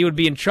 and he would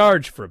be in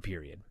charge for a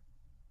period.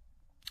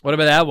 What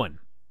about that one?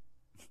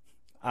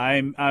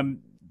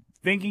 I'm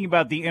thinking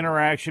about the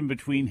interaction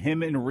between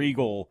him and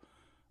Regal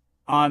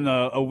on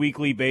a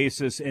weekly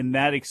basis, and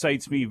that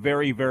excites me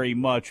very, very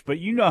much. But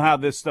you know how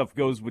this stuff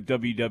goes with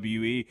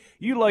WWE.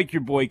 You like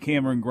your boy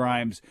Cameron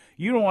Grimes.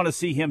 You don't want to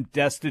see him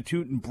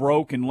destitute and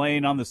broke and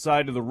laying on the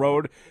side of the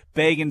road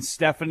begging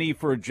Stephanie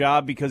for a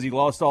job because he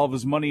lost all of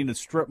his money in a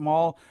strip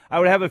mall. I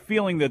would have a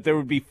feeling that there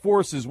would be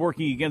forces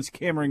working against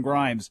Cameron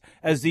Grimes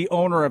as the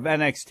owner of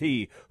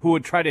NXT who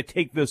would try to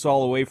take this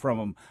all away from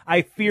him.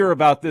 I fear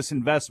about this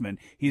investment.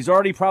 He's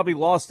already probably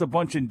lost a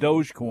bunch in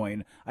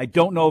Dogecoin. I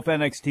don't know if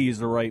NXT is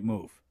the right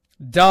move.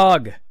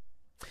 Dog.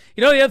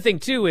 You know, the other thing,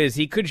 too, is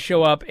he could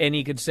show up and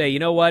he could say, you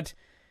know what?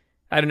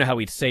 I don't know how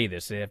he'd say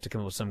this. They have to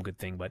come up with some good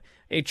thing, but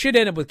it should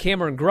end up with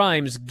Cameron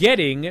Grimes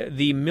getting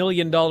the $1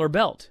 million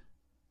belt.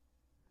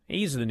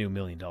 He's the new $1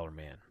 million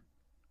man.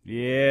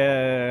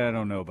 Yeah, I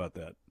don't know about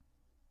that.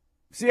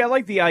 See, I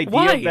like the idea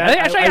Why? of that.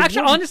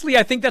 Actually, honestly,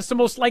 I think that's the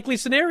most likely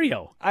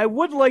scenario. I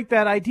would like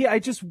that idea.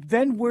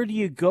 Then where do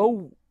you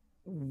go?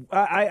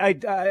 Okay.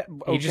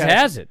 He just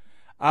has it.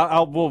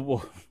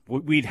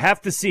 We'd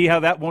have to see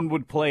how that one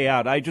would play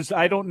out. I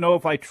don't know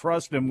if I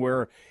trust him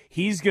where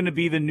he's going to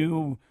be the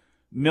new $1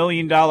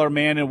 million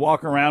man and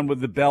walk around with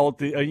the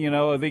belt.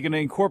 Are they going to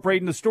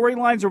incorporate in the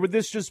storylines, or would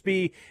this just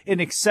be an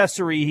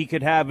accessory he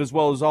could have as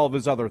well as all of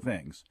his other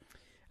things?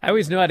 I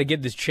always know how to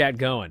get this chat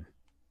going.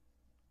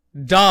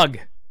 Dog.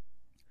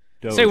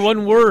 Doge. Say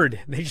one word.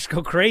 They just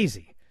go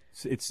crazy.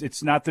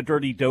 It's not the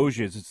dirty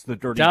Doges. It's the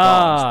dirty Dog.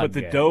 dogs. But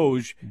the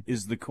Doge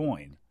is the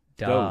coin.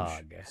 Dog.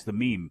 Doge. It's the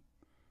meme,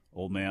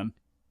 old man.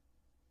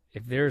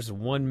 If there's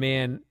one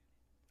man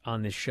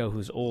on this show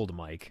who's old,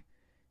 Mike,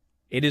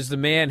 it is the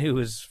man who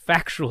is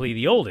factually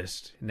the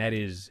oldest, and that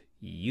is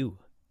you.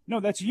 No,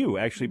 that's you,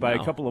 actually, by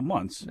a couple of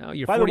months. No,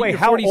 you're By 40, the way, you're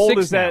how 46 old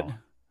is now. that?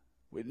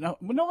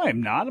 No,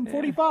 I'm not. I'm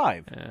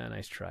 45.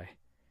 Nice try.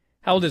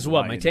 How old is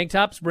what? My tank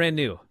top's brand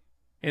new.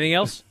 Anything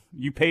else?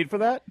 You paid for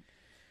that?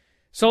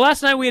 So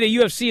last night we had a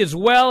UFC as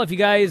well. If you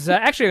guys,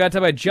 actually I got to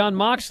talk about Jon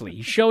Moxley.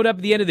 He showed up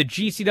at the end of the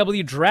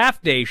GCW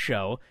Draft Day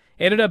show.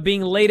 Ended up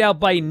being laid out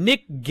by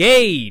Nick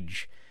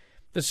Gage.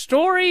 The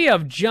story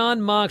of Jon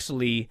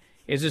Moxley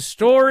is a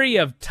story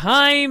of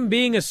time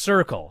being a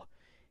circle.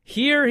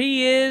 Here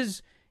he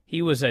is.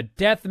 He was a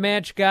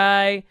deathmatch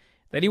guy.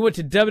 Then he went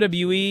to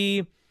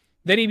WWE.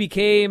 Then he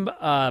became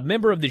a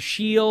member of The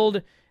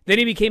Shield. Then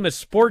he became a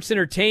sports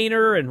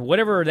entertainer and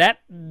whatever that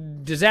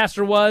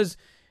disaster was.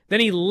 Then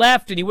he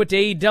left and he went to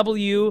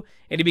AEW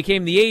and he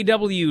became the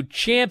AEW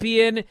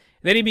champion.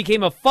 Then he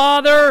became a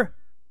father.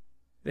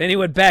 Then he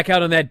went back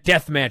out on that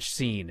deathmatch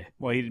scene.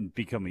 Well, he didn't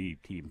become he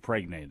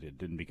impregnated,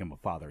 didn't become a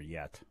father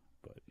yet.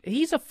 But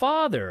he's a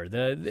father.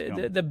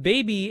 The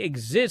baby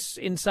exists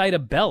inside a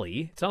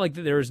belly. It's not like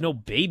there is no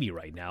baby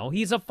right now.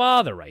 He's a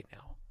father right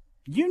now.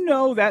 You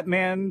know that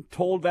man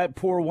told that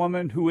poor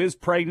woman who is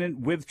pregnant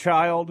with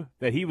child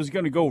that he was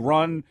going to go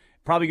run,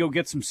 probably go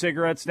get some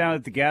cigarettes down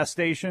at the gas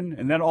station,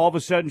 and then all of a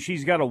sudden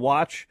she's got to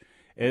watch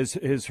as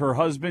her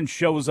husband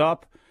shows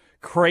up,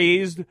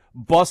 crazed,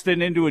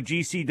 busting into a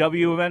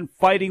GCW event,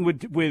 fighting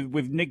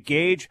with Nick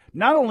Gage,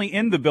 not only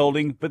in the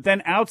building, but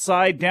then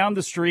outside, down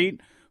the street.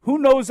 Who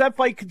knows? That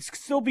fight could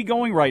still be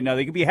going right now.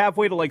 They could be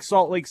halfway to like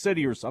Salt Lake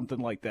City or something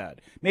like that.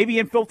 Maybe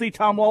in filthy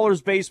Tom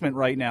Lawler's basement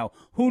right now.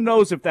 Who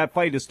knows if that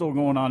fight is still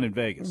going on in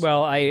Vegas?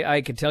 Well,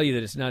 I can tell you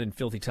that it's not in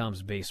filthy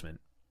Tom's basement.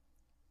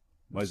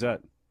 Why is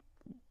that?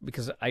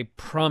 Because I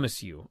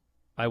promise you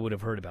I would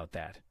have heard about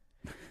that.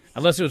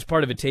 Unless it was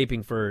part of a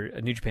taping for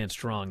New Japan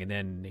Strong, and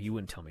then he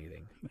wouldn't tell me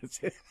anything. That's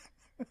it.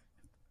 What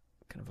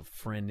kind of a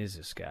friend is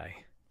this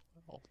guy?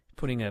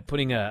 Putting a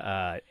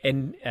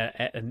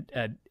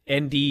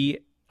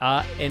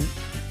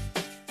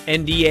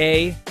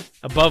NDA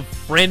above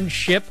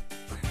friendship.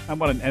 How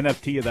about an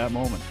NFT of that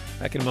moment?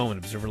 Back in a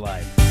moment, Observer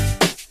Live.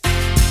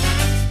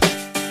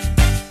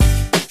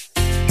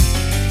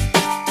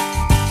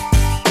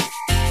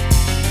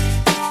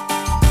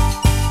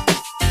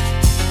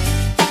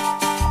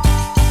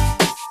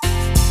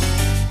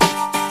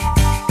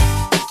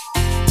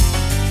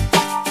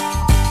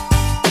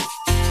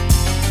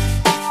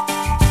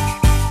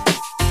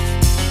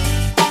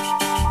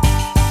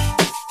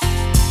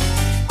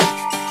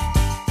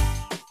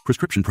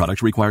 Prescription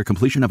products require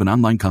completion of an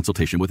online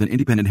consultation with an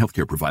independent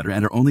healthcare provider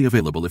and are only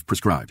available if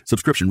prescribed.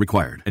 Subscription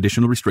required.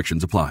 Additional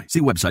restrictions apply.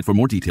 See website for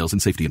more details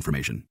and safety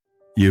information.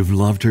 You've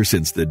loved her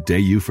since the day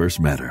you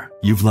first met her.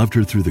 You've loved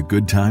her through the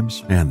good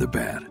times and the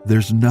bad.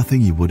 There's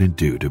nothing you wouldn't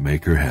do to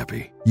make her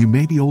happy. You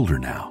may be older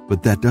now,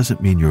 but that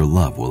doesn't mean your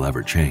love will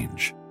ever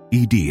change.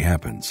 ED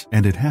happens,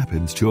 and it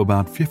happens to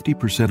about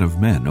 50%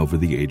 of men over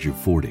the age of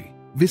 40.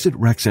 Visit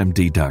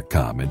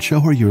RexMD.com and show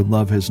her your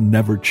love has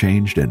never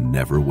changed and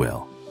never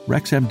will.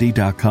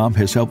 RexMD.com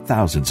has helped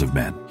thousands of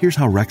men. Here's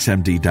how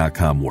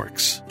RexMD.com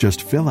works.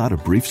 Just fill out a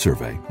brief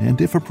survey, and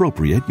if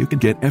appropriate, you can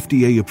get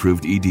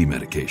FDA-approved ED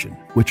medication,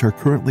 which are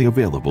currently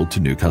available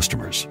to new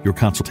customers. Your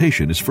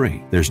consultation is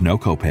free. There's no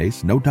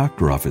copays, no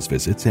doctor office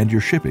visits, and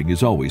your shipping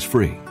is always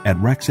free. At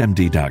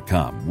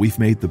RexMD.com, we've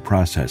made the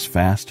process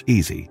fast,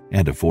 easy,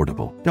 and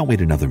affordable. Don't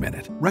wait another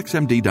minute.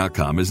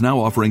 RexMD.com is now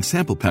offering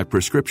sample pack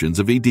prescriptions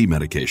of ED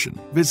medication.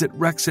 Visit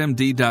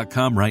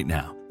RexMD.com right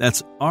now.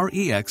 That's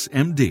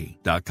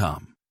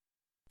REXMD.com.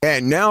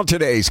 And now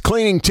today's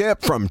cleaning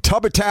tip from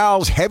Tub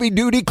Towels Heavy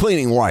Duty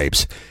Cleaning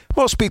Wipes.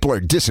 Most people are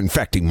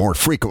disinfecting more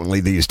frequently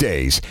these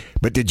days,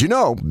 but did you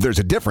know there's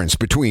a difference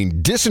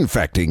between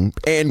disinfecting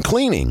and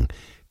cleaning?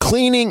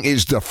 Cleaning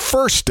is the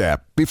first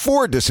step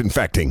before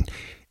disinfecting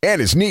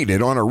and is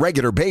needed on a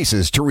regular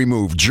basis to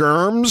remove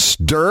germs,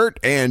 dirt,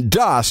 and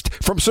dust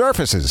from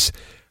surfaces.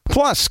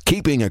 Plus,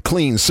 keeping a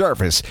clean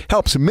surface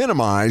helps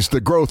minimize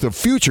the growth of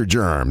future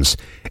germs.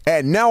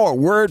 And now a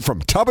word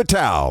from Tub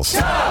Towels.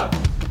 Tub!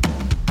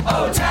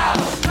 Oh,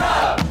 towels!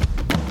 Tub!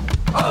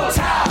 Oh,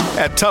 towels!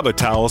 At Tub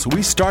Towels,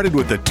 we started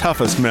with the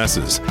toughest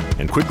messes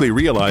and quickly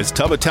realized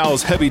Tub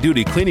Towels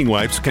heavy-duty cleaning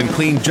wipes can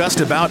clean just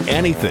about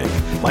anything,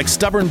 like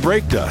stubborn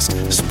brake dust,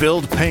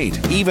 spilled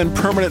paint, even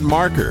permanent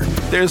marker.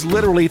 There's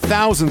literally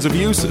thousands of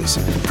uses.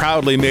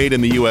 Proudly made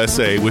in the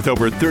USA with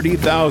over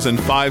 30,000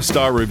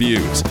 five-star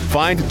reviews.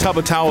 Find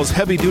Tub Towels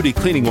heavy-duty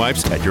cleaning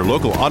wipes at your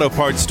local auto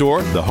parts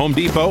store, the Home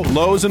Depot,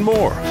 Lowe's, and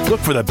more.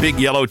 Look for the big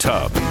yellow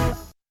tub.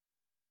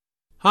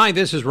 Hi,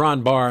 this is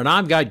Ron Barr, and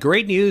I've got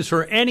great news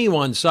for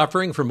anyone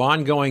suffering from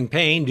ongoing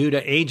pain due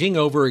to aging,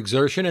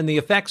 overexertion, and the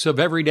effects of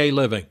everyday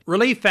living.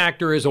 Relief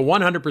Factor is a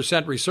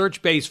 100%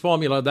 research-based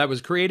formula that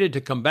was created to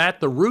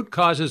combat the root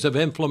causes of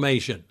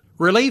inflammation.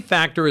 Relief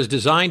Factor is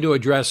designed to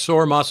address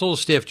sore muscles,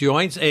 stiff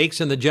joints,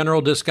 aches, and the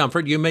general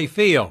discomfort you may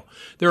feel.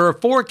 There are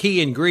 4 key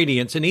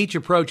ingredients, and each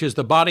approaches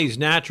the body's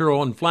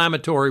natural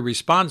inflammatory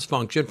response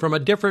function from a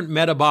different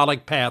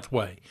metabolic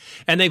pathway.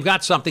 And they've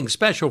got something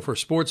special for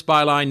Sports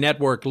Byline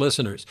Network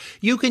listeners.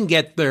 You can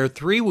get their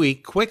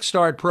 3-week quick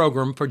start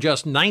program for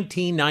just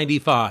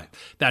 $19.95.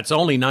 That's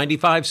only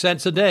 95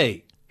 cents a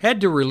day. Head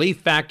to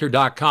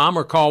ReliefFactor.com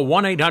or call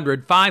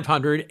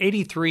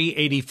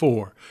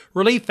 1-800-500-8384.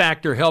 Relief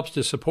Factor helps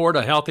to support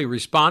a healthy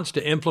response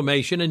to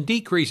inflammation and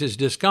decreases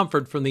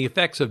discomfort from the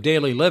effects of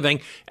daily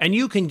living, and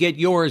you can get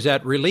yours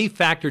at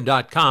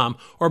ReliefFactor.com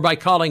or by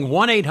calling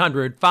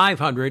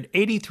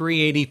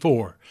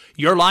 1-800-500-8384.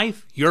 Your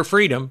life, your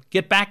freedom.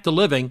 Get back to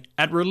living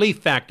at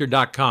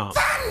ReliefFactor.com.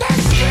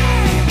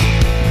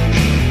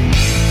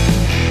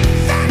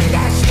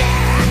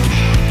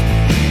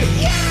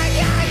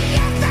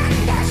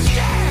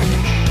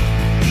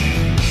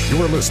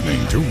 You are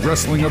listening to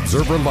Wrestling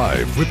Observer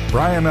Live with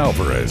Bryan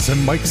Alvarez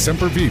and Mike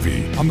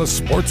Sempervive on the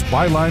Sports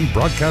Byline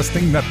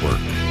Broadcasting Network.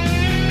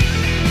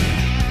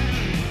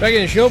 Back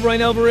in the show,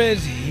 Bryan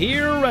Alvarez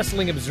here,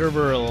 Wrestling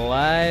Observer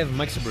Live.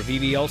 Mike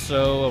Sempervive,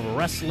 also of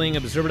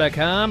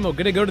WrestlingObserver.com. We're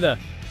going to go to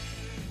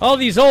all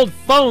these old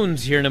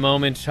phones here in a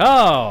moment.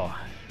 Oh,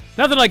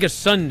 nothing like a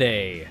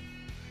Sunday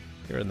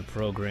here in the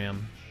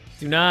program.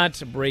 Do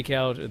not break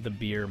out the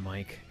beer,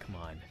 Mike. Come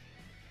on.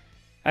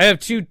 I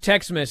have two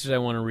text messages I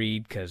want to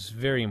read because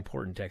very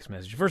important text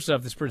message. First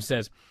off, this person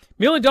says,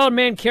 $1 Million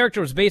Man character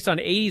was based on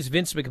 80s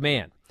Vince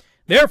McMahon.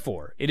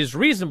 Therefore, it is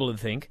reasonable to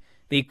think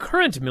the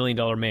current $1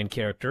 Million Man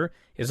character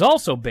is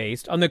also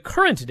based on the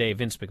current day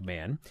Vince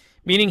McMahon,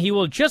 meaning he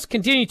will just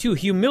continue to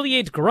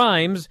humiliate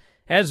Grimes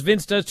as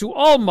Vince does to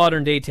all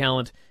modern day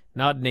talent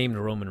not named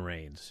Roman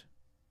Reigns.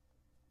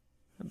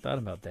 I thought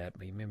about that,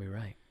 but you made me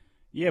right.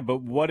 Yeah,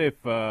 but what if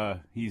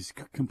he's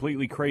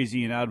completely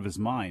crazy and out of his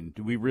mind?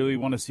 Do we really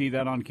want to see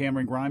that on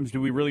Cameron Grimes?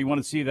 Do we really want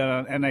to see that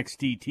on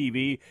NXT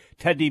TV?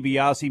 Ted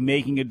DiBiase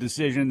making a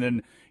decision,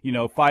 then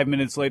 5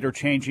 minutes later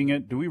changing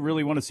it? Do we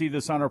really want to see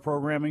this on our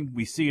programming?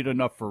 We see it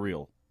enough for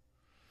real.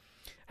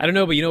 I don't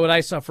know, but you know what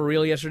I saw for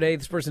real yesterday?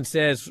 This person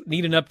says,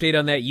 need an update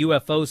on that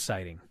UFO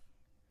sighting.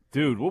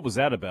 Dude, what was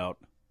that about?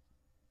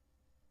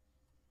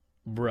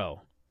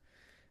 Bro.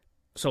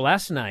 So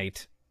last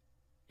night,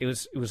 it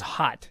was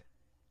hot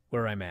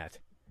where I'm at.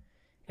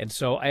 And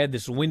so I had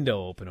this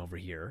window open over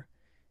here,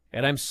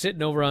 and I'm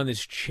sitting over on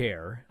this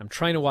chair. I'm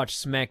trying to watch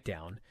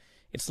SmackDown.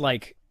 It's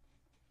like,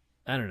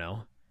 I don't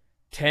know,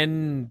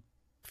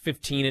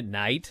 10:15 at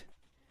night.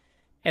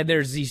 And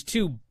there's these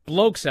two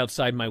blokes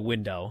outside my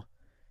window,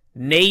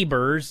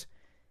 neighbors,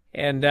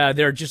 and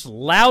they're just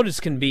loud as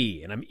can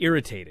be. And I'm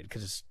irritated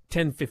because it's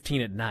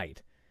 10:15 at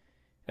night.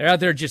 They're out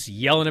there just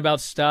yelling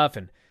about stuff.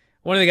 And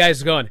one of the guys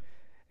is going,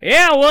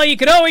 yeah, well, you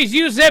could always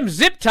use them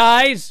zip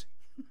ties.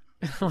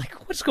 I'm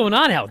like, what's going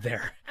on out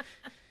there?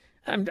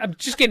 I'm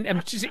just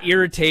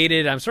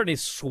irritated. I'm starting to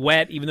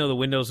sweat even though the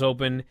window's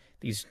open.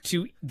 These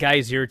two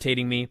guys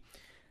irritating me.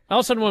 All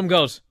of a sudden one of them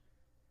goes,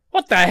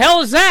 what the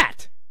hell is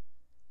that?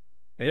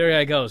 The other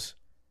guy goes,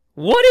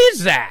 what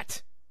is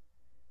that?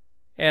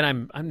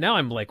 And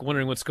I'm like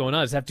wondering what's going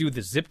on. Does that have to do with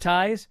the zip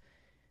ties?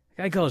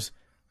 The guy goes,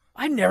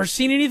 I've never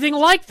seen anything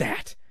like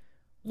that.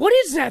 What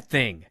is that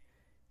thing?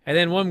 And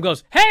then one of them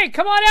goes, hey,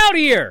 come on out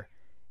here.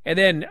 And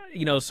then,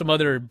 some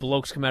other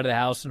blokes come out of the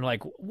house and are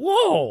like,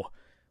 whoa,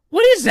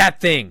 what is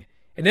that thing?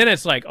 And then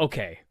it's like,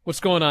 okay,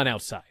 what's going on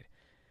outside?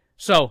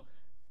 So,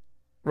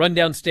 run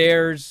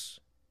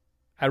downstairs.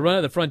 I run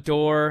out the front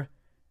door.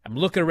 I'm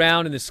looking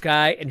around in the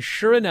sky. And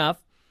sure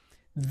enough,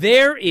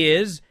 there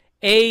is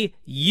a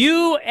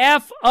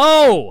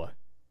UFO.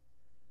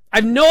 I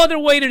have no other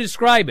way to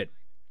describe it.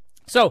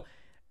 So,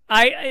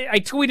 I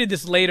tweeted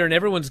this later, and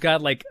everyone's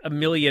got like a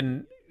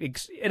million...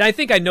 And I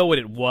think I know what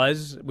it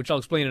was, which I'll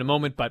explain in a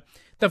moment. But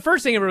the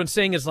first thing everyone's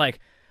saying is like,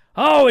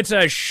 oh, it's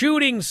a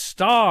shooting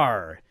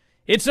star.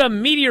 It's a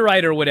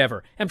meteorite or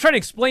whatever. I'm trying to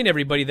explain to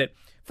everybody that,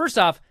 first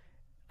off,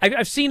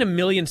 I've seen a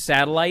million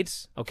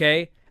satellites,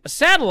 okay? A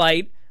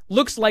satellite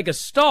looks like a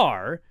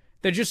star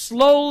that just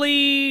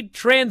slowly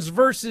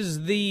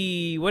transverses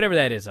the, whatever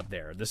that is up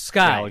there, the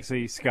sky.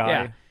 Galaxy, sky.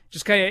 Yeah,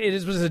 just kind of,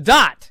 it was a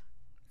dot.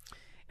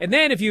 And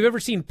then if you've ever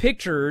seen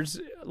pictures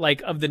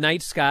like of the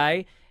night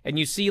sky, and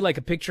you see like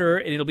a picture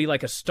and it'll be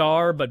like a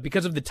star, but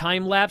because of the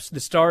time lapse, the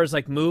star is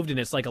like moved and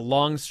it's like a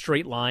long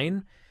straight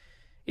line.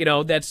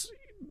 That's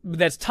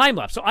time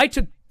lapse. So I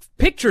took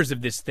pictures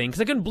of this thing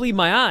because I couldn't believe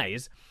my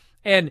eyes.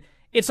 And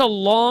it's a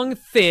long,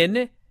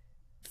 thin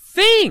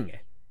thing.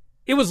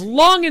 It was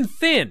long and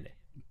thin.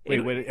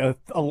 Wait, a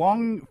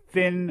long,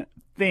 thin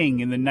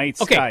thing in the night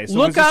sky. Okay, so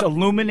look was this up,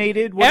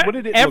 illuminated? What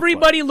did it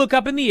everybody look look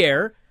up in the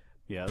air.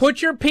 Yes.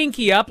 Put your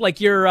pinky up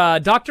like you're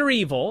Dr.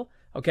 Evil,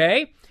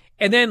 okay?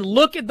 And then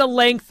look at the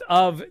length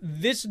of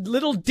this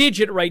little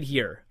digit right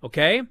here,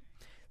 okay?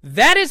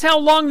 That is how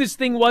long this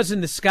thing was in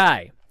the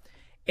sky.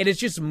 And it's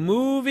just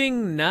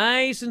moving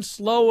nice and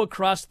slow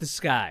across the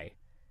sky.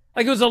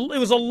 Like it was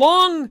a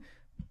long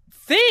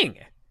thing.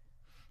 It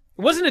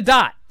wasn't a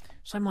dot.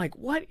 So I'm like,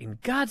 what in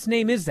God's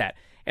name is that?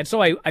 And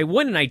so I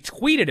went and I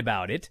tweeted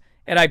about it,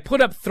 and I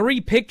put up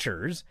 3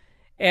 pictures,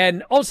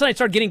 and all of a sudden I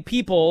started getting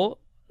people,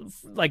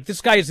 like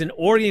this guy is in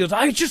Oregon, he goes,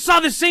 I just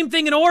saw the same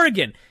thing in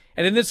Oregon.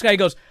 And then this guy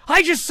goes,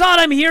 I just saw it,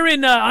 I'm here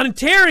in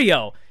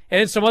Ontario. And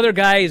then some other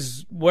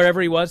guys,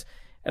 wherever he was.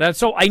 And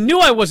so I knew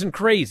I wasn't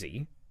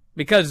crazy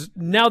because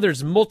now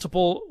there's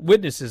multiple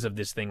witnesses of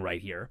this thing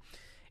right here.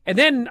 And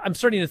then I'm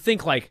starting to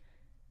think like,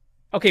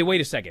 okay,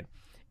 wait a second.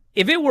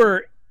 If it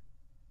were,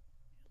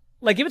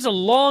 like if it's a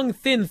long,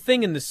 thin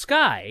thing in the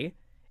sky,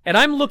 and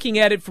I'm looking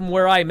at it from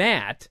where I'm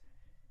at,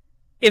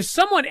 if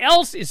someone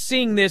else is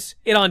seeing this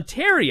in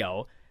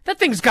Ontario, that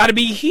thing's got to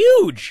be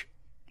huge.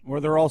 Or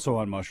they're also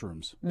on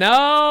mushrooms.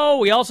 No,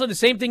 we all saw the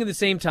same thing at the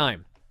same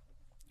time.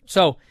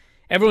 So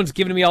everyone's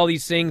giving me all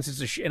these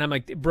things, and I'm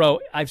like, bro,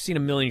 I've seen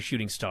a million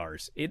shooting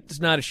stars. It's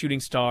not a shooting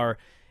star.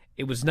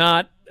 It's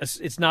not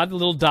a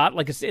little dot,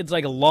 it's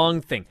like a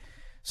long thing.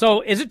 So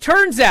as it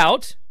turns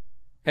out,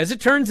 I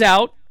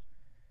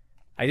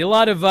did a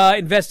lot of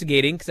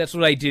investigating, because that's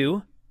what I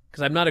do,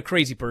 because I'm not a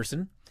crazy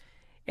person.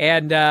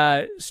 And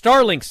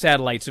Starlink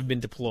satellites have been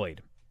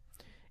deployed.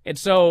 And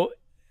so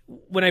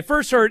when I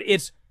first heard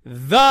it's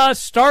the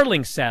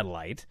Starlink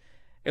satellite,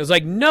 it was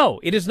like, no,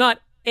 it is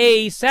not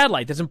a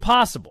satellite. That's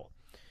impossible.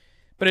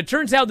 But it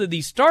turns out that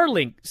these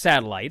Starlink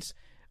satellites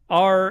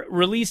are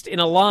released in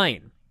a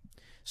line.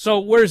 So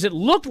whereas it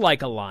looked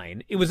like a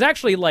line, it was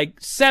actually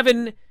like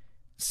 7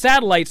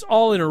 satellites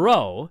all in a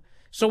row.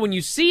 So when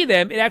you see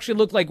them, it actually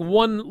looked like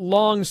one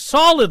long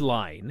solid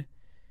line.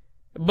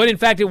 But in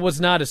fact, it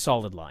was not a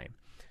solid line.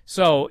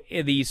 So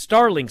the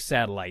Starlink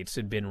satellites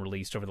had been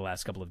released over the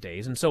last couple of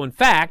days. And so in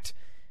fact,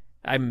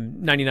 I'm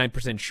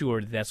 99%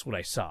 sure that that's what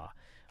I saw.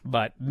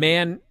 But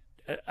man,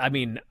 I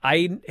mean,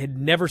 I had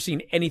never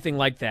seen anything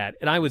like that.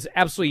 And I was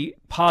absolutely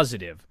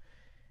positive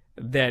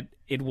that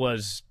it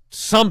was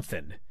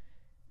something.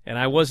 And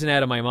I wasn't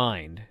out of my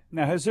mind.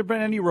 Now, has there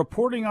been any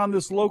reporting on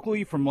this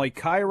locally from like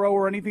Cairo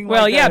or anything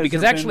well, like that? Well, yeah,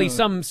 because actually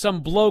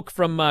some bloke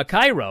from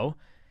Cairo,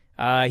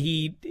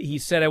 he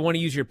said, I want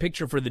to use your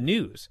picture for the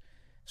news.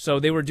 So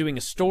they were doing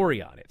a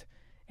story on it.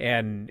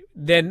 And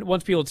then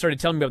once people started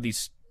telling me about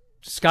these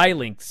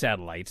Skylink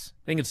satellites,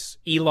 I think it's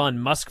Elon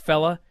Musk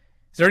fella.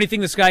 Is there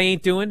anything this guy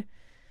ain't doing?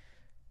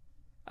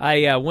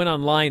 I went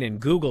online and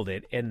Googled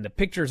it, and the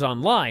pictures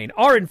online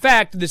are, in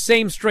fact, the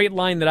same straight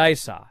line that I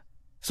saw.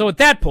 So at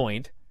that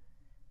point,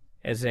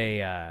 as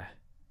a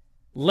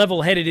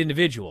level-headed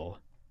individual,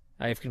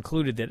 I have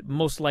concluded that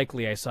most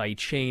likely I saw a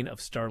chain of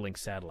Starlink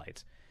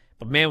satellites.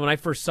 But man, when I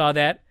first saw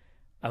that,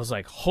 I was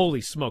like,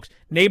 holy smokes.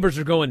 Neighbors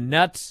are going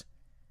nuts.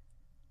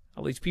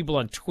 All these people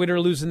on Twitter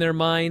losing their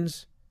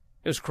minds.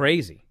 It was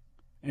crazy.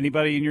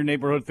 Anybody in your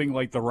neighborhood think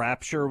like the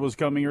rapture was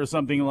coming or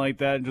something like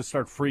that and just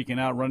start freaking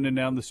out, running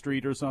down the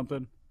street or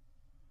something?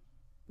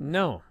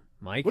 No,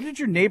 Mike. What did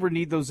your neighbor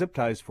need those zip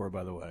ties for,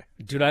 by the way?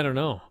 Dude, I don't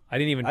know.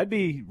 I'd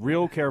be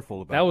real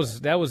careful about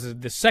that. That was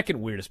the second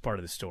weirdest part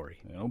of the story.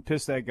 Yeah, don't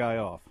piss that guy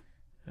off.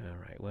 All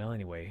right. Well,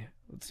 anyway,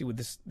 let's see what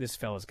this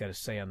fella's got to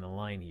say on the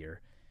line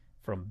here.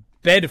 From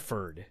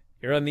Bedford.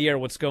 You're on the air.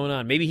 What's going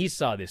on? Maybe he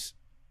saw this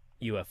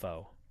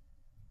UFO.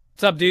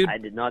 What's up, dude? I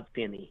did not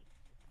see any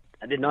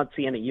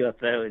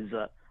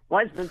UFOs.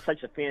 Why has been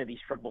such a fan of these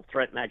triple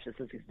threat matches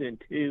since he's doing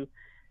 2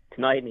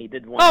 tonight and he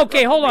did 1?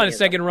 Okay, hold on a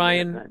second,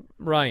 Ryan.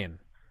 Ryan.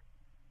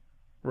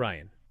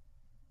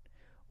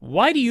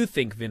 Why do you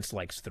think Vince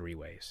likes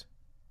 3-ways?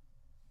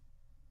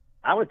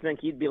 I would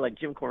think he'd be like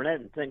Jim Cornette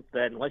and think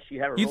that unless you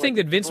have a... You think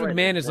that Vince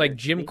McMahon is like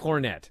Jim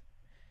Cornette?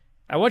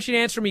 I want you to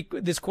answer me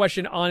this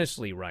question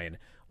honestly, Ryan.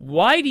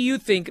 Why do you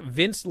think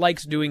Vince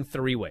likes doing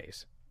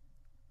 3-ways?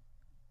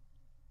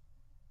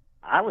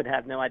 I would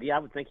have no idea. I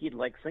would think he'd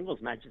like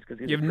singles matches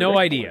because you have no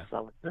idea.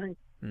 I would think.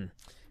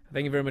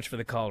 Thank you very much for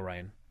the call,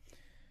 Ryan.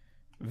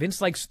 Vince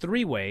likes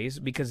 3-ways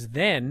because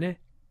then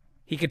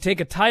he could take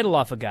a title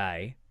off a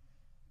guy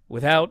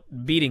without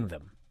beating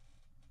them.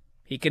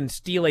 He can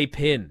steal a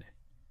pin.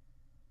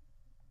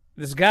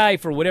 This guy,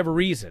 for whatever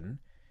reason,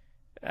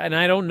 and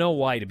I don't know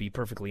why, to be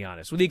perfectly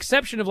honest, with the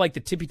exception of like the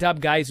tippy-top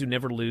guys who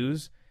never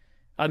lose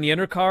on the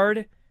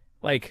undercard,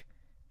 like,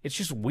 it's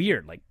just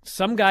weird. Like,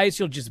 some guys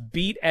he'll just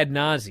beat ad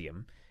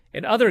nauseum,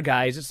 and other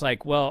guys it's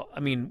like, well, I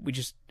mean, we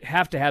just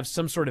have to have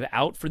some sort of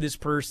out for this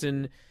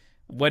person,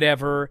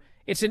 whatever.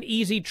 It's an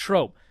easy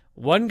trope.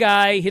 One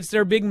guy hits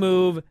their big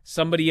move,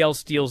 somebody else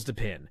steals the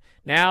pin.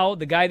 Now,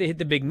 the guy that hit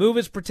the big move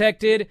is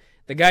protected,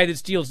 the guy that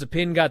steals the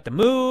pin got the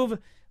move,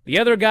 the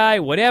other guy,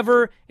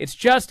 whatever. It's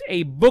just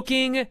a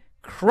booking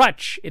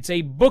crutch. It's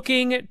a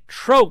booking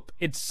trope.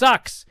 It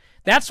sucks.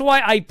 That's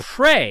why I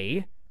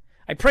pray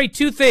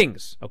 2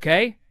 things,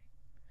 okay?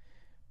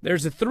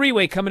 There's a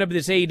 3-way coming up at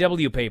this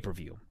AEW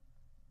pay-per-view.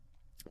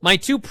 My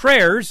 2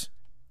 prayers,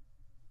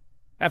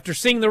 after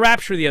seeing the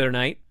Rapture the other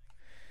night,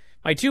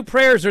 my 2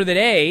 prayers are that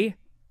A,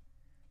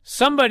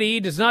 somebody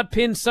does not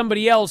pin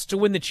somebody else to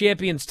win the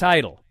champion's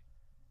title,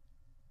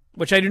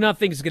 which I do not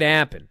think is going to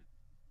happen.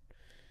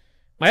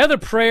 My other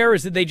prayer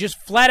is that they just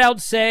flat out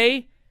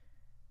say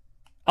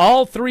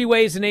all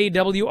 3-ways in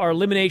AEW are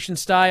elimination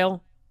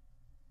style,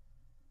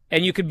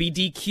 and you could be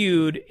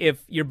DQ'd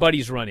if your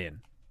buddies run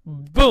in.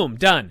 Boom,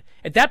 done.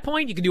 At that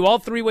point, you can do all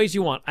 3 ways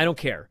you want. I don't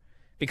care,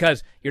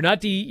 because you're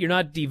not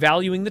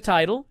devaluing the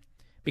title,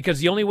 because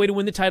the only way to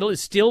win the title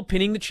is still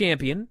pinning the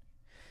champion.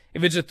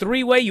 If it's a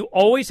 3-way, you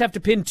always have to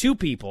pin 2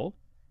 people.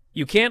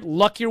 You can't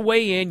luck your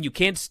way in. You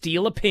can't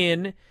steal a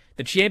pin.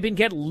 The champion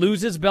can't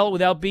lose his belt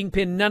without being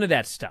pinned. None of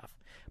that stuff.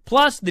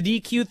 Plus, the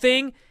DQ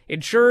thing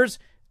ensures,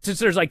 since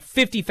there's like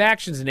 50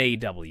 factions in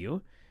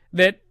AEW,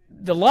 that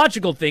the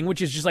logical thing,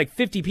 which is just like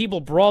 50 people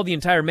brawl the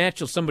entire match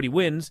till somebody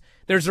wins,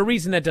 there's a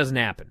reason that doesn't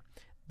happen.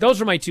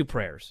 Those are my two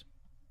prayers.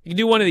 You can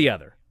do one or the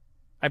other.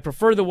 I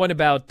prefer the one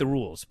about the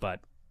rules, but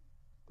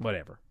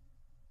whatever.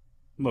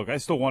 Look, I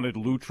still wanted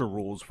lucha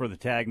rules for the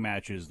tag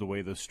matches, the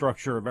way the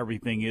structure of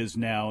everything is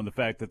now, and the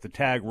fact that the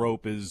tag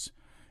rope is,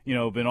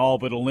 been all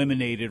but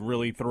eliminated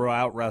really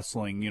throughout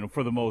wrestling,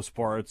 for the most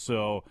part.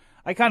 So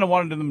I kind of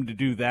wanted them to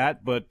do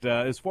that. But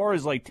as far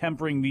as like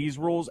tempering these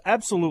rules,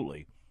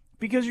 absolutely.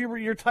 Because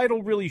your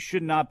title really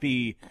should not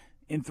be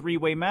in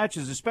three-way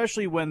matches,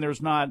 especially when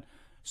there's not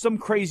some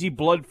crazy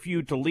blood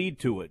feud to lead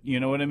to it. You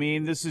know what I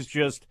mean? This is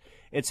just,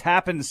 it's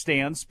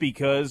happenstance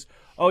because,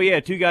 oh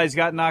yeah, two guys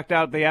got knocked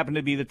out. They happen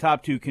to be the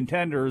top two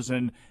contenders,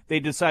 and they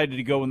decided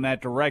to go in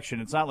that direction.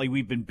 It's not like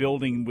we've been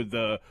building with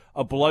a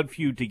blood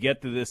feud to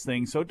get to this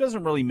thing, so it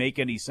doesn't really make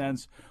any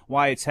sense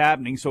why it's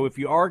happening. So if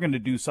you are going to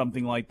do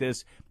something like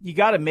this, you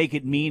got to make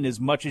it mean as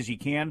much as you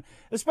can,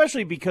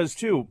 especially because,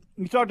 too,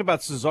 you talked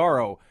about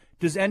Cesaro.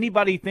 Does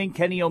anybody think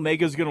Kenny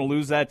Omega is going to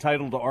lose that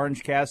title to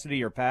Orange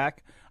Cassidy or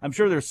Pac? I'm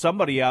sure there's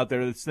somebody out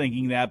there that's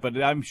thinking that,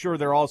 but I'm sure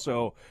they're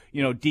also,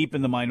 deep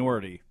in the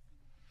minority.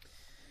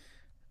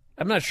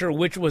 I'm not sure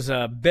which was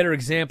a better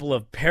example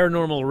of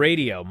paranormal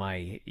radio,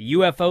 my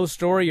UFO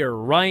story or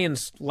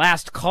Ryan's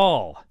last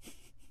call.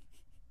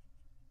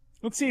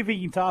 Let's see if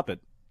he can top it.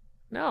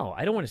 No,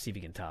 I don't want to see if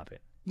he can top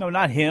it. No,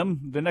 not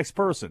him. The next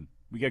person.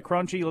 We get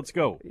Crunchy. Let's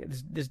go.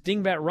 This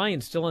dingbat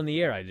Ryan's still in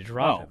the air. I had to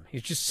drop him.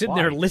 He's just sitting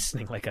there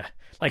listening like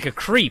a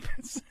creep.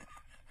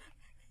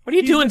 What are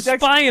you doing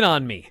spying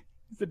on me?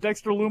 He's the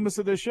Dexter Loomis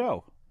of this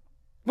show.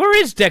 Where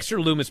is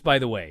Dexter Loomis, by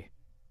the way?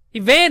 He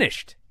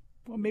vanished.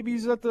 Well, maybe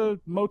he's at the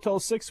Motel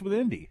 6 with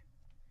Indy.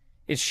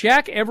 Is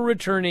Shaq ever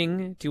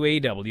returning to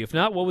AEW? If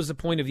not, what was the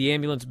point of the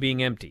ambulance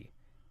being empty?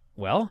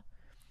 Well,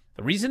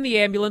 the reason the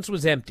ambulance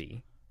was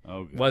empty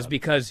was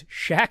because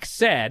Shaq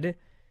said,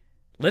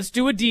 let's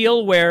do a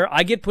deal where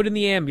I get put in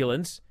the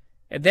ambulance,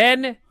 and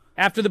then,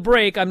 after the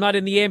break, I'm not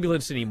in the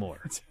ambulance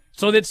anymore.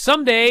 So that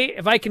someday,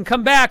 if I can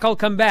come back, I'll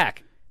come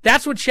back.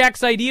 That's what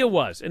Shaq's idea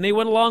was, and they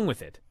went along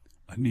with it.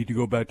 I need to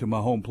go back to my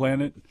home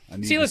planet. I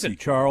need to see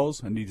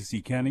Charles. I need to see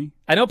Kenny.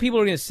 I know people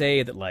are going to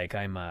say that, like,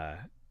 I'm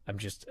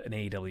just an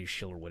AEW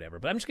shill or whatever,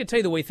 but I'm just going to tell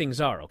you the way things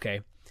are,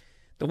 okay?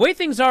 The way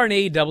things are in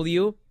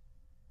AEW,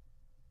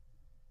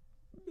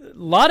 a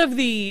lot of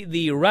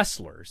the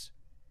wrestlers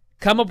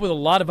come up with a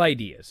lot of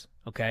ideas,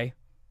 okay?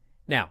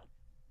 Now,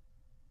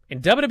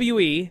 in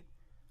WWE,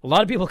 a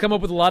lot of people come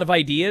up with a lot of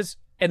ideas,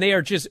 and they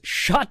are just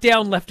shot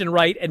down left and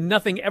right, and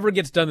nothing ever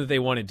gets done that they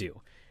want to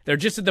do. They're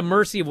just at the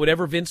mercy of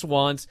whatever Vince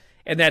wants,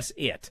 and that's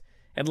it.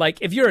 And, like,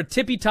 if you're a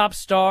tippy-top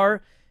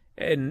star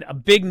and a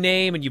big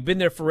name and you've been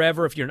there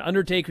forever, if you're an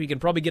Undertaker, you can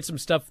probably get some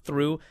stuff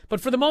through.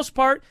 But for the most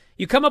part,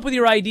 you come up with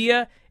your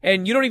idea,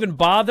 and you don't even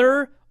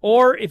bother,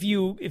 or if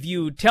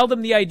you tell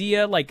them the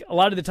idea, like, a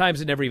lot of the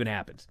times it never even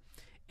happens.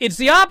 It's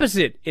the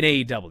opposite in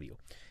AEW.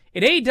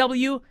 In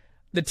AEW,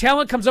 the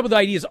talent comes up with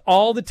ideas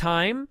all the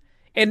time,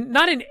 and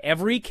not in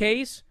every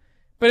case,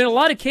 but in a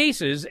lot of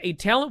cases, a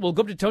talent will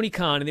go up to Tony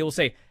Khan and they will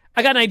say,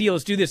 I got an idea,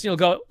 let's do this. And he'll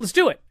go, let's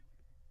do it.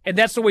 And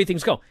that's the way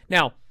things go.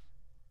 Now,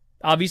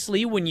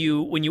 obviously, when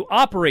you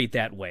operate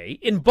that way,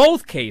 in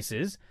both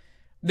cases,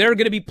 there are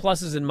going to be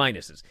pluses and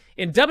minuses.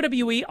 In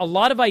WWE, a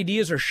lot of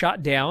ideas are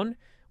shot down,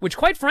 which,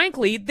 quite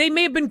frankly, they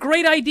may have been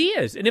great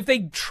ideas. And if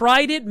they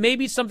tried it,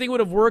 maybe something would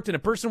have worked and a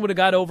person would have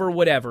got over,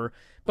 whatever.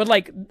 But,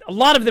 like, a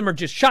lot of them are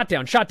just shot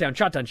down, shot down,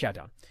 shot down, shot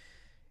down.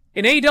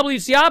 In AEW,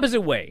 it's the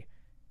opposite way.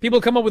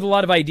 People come up with a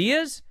lot of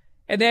ideas,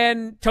 and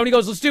then Tony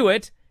goes, let's do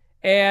it.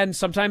 And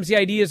sometimes the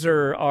ideas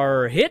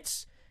are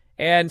hits,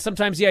 and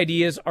sometimes the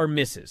ideas are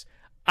misses.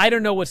 I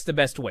don't know what's the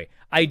best way.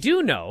 I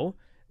do know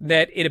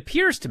that it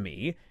appears to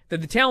me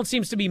that the talent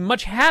seems to be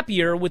much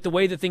happier with the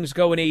way that things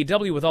go in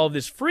AEW with all of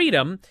this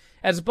freedom,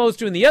 as opposed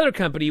to in the other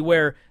company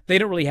where they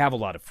don't really have a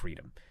lot of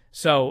freedom.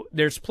 So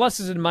there's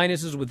pluses and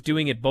minuses with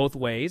doing it both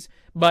ways,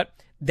 but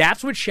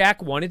that's what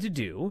Shaq wanted to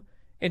do,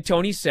 and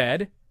Tony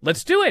said,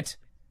 let's do it.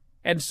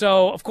 And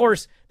so, of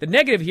course, the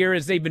negative here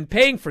is they've been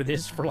paying for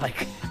this for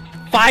like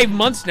 5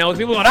 months now with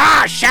people going,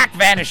 Shaq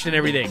vanished and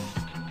everything.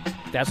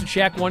 That's what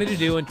Shaq wanted to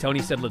do, and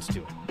Tony said, let's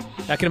do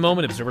it. Back in a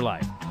moment, Observer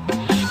Live.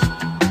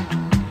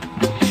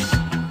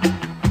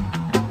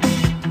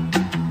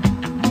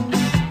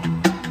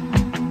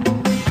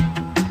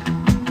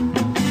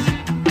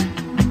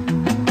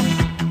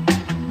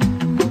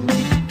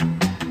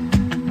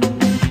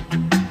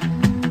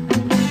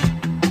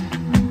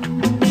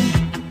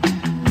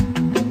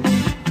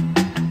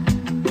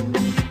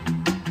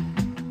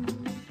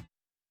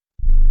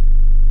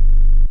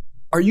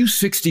 Are you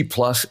 60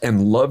 plus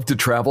and love to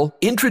travel?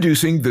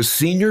 Introducing the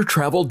Senior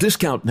Travel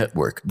Discount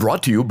Network,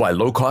 brought to you by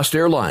Low Cost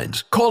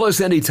Airlines. Call us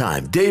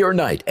anytime, day or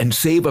night, and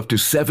save up to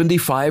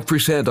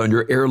 75% on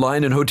your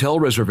airline and hotel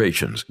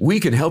reservations. We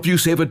can help you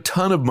save a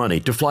ton of money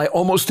to fly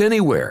almost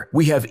anywhere.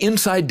 We have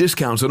inside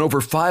discounts on over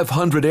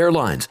 500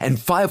 airlines and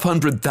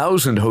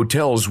 500,000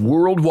 hotels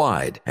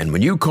worldwide. And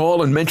when you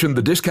call and mention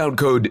the discount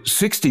code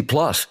 60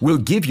 plus, we'll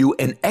give you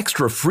an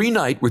extra free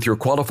night with your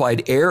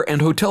qualified air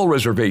and hotel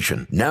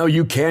reservation. Now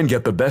you can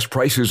get the best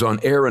prices on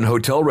air and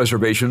hotel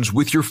reservations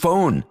with your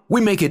phone.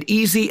 We make it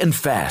easy and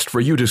fast for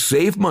you to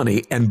save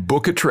money and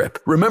book a trip.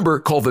 Remember,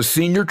 call the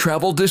Senior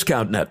Travel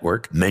Discount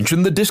Network,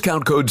 mention the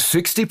discount code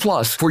 60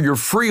 plus for your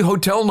free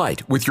hotel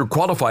night with your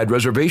qualified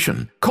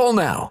reservation. Call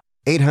now.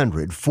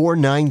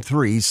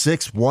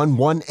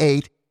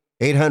 800-493-6118.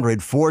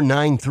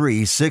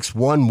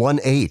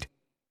 800-493-6118.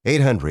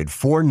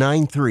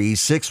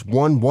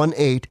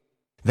 800-493-6118.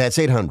 That's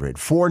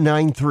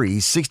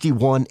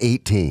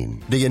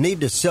 800-493-6118. Do you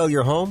need to sell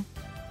your home?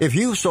 If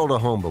you've sold a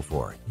home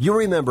before, you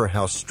remember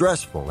how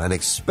stressful and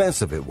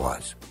expensive it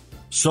was.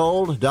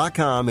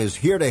 Sold.com is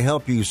here to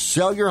help you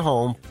sell your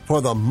home for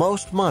the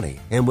most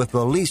money and with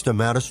the least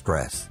amount of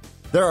stress.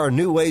 There are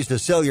new ways to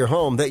sell your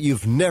home that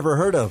you've never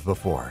heard of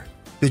before.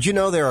 Did you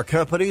know there are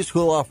companies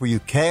who'll offer you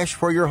cash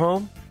for your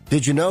home?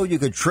 Did you know you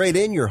could trade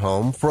in your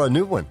home for a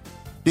new one?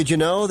 Did you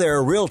know there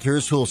are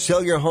realtors who'll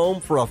sell your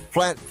home for a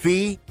flat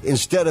fee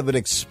instead of an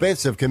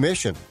expensive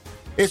commission?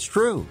 It's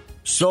true.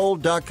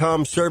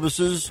 Sold.com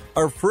services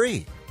are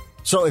free.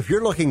 So if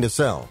you're looking to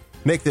sell,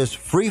 make this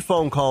free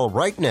phone call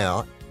right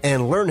now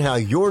and learn how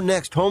your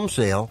next home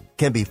sale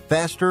can be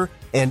faster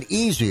and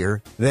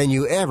easier than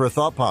you ever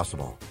thought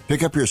possible.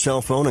 Pick up your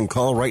cell phone and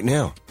call right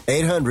now.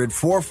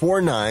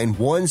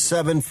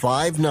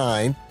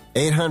 800-449-1759.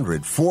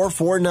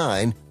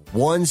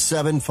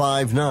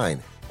 800-449-1759.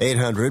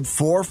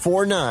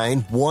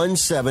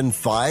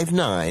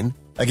 800-449-1759.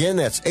 Again,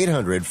 that's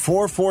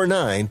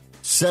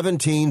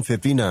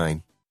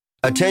 800-449-1759.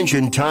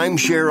 Attention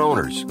timeshare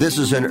owners. This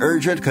is an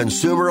urgent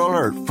consumer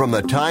alert from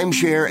the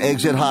Timeshare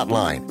Exit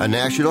Hotline, a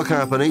national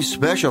company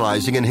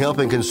specializing in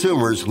helping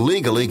consumers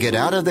legally get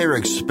out of their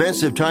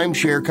expensive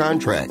timeshare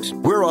contracts.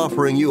 We're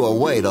offering you a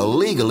way to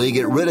legally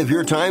get rid of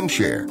your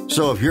timeshare.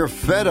 So if you're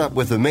fed up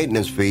with the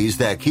maintenance fees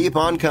that keep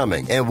on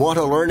coming and want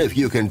to learn if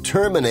you can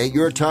terminate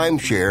your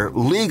timeshare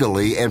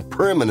legally and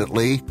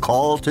permanently,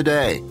 call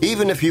today.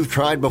 Even if you've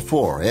tried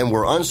before and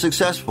were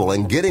unsuccessful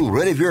in getting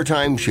rid of your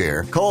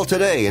timeshare, call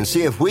today and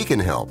see if we can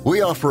help.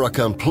 We offer a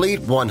complete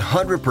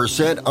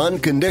 100%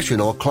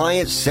 unconditional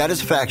client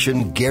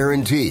satisfaction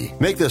guarantee.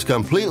 Make this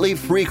completely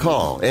free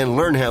call and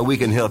learn how we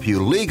can help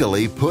you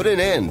legally put an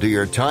end to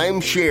your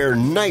timeshare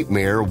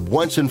nightmare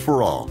once and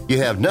for all. You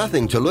have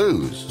nothing to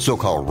lose, so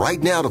call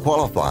right now to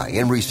qualify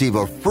and receive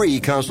a free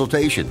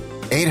consultation.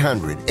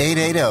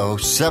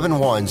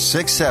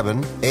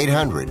 800-880-7167.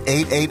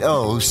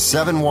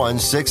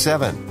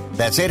 800-880-7167.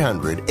 That's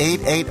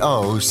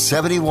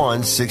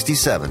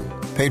 800-880-7167.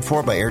 Paid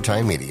for by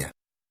Airtime Media.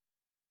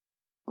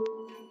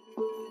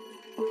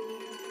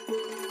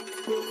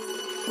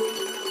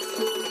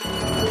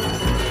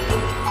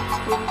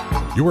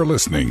 You are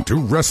listening to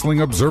Wrestling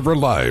Observer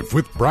Live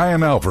with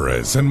Bryan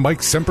Alvarez and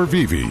Mike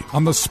Sempervive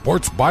on the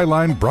Sports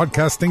Byline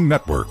Broadcasting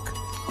Network.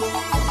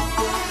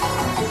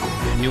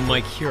 New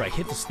mic here. I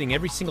hit this thing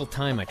every single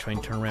time I try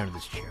and turn around to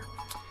this chair.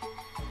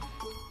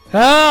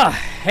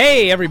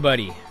 Hey,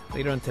 everybody.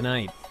 Later on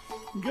tonight.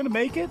 You gonna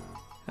make it?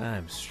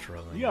 I'm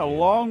struggling. You got a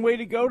long way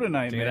to go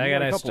tonight, dude,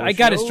 man. I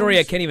got a story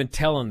I can't even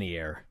tell on the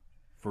air.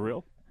 For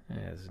real?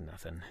 It's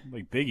nothing.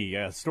 Like Biggie, you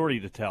got a story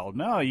to tell.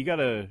 No, you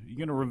gonna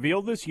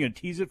reveal this? You gonna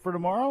tease it for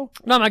tomorrow?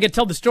 No, I'm not gonna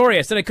tell the story.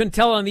 I said I couldn't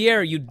tell it on the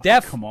air. You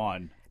deaf. Come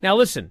on. Now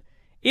listen.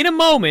 In a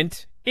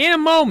moment,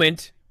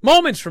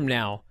 moments from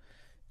now,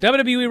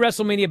 WWE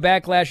WrestleMania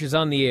Backlash is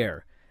on the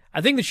air.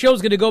 I think the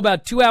show's gonna go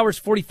about 2 hours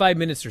 45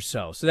 minutes or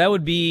so. So that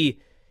would be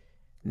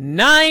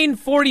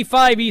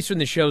 9:45 Eastern.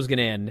 The show's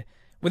gonna end.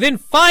 Within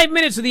 5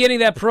 minutes of the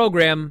ending of that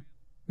program,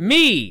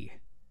 me,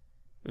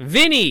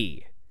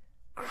 Vinny,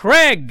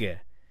 Craig,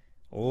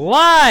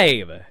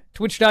 live,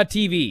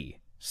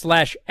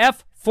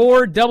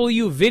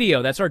 twitch.tv/F4W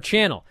video. That's our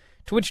channel,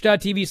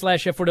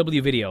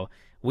 twitch.tv/F4W video.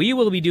 We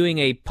will be doing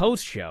a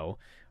post show,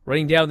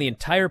 running down the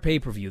entire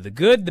pay-per-view, the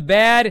good, the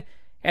bad,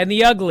 and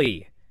the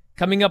ugly,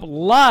 coming up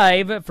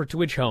live for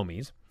Twitch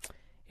homies.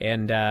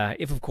 And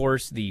if, of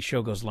course, the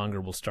show goes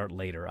longer, we'll start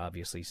later,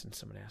 obviously, since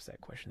someone asked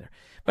that question there.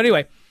 But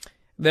anyway,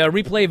 the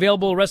replay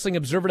available at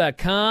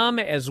WrestlingObserver.com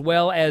as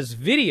well as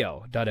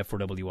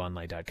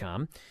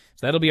video.f4wonline.com.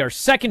 So that'll be our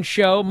second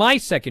show, my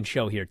second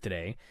show here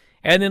today.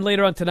 And then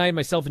later on tonight,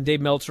 myself and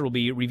Dave Meltzer will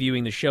be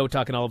reviewing the show,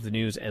 talking all of the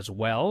news as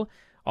well.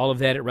 All of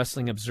that at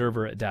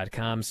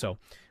WrestlingObserver.com. So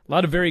a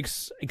lot of very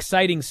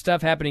exciting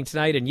stuff happening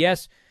tonight. And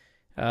yes,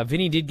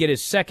 Vinny did get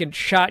his second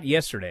shot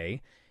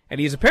yesterday. And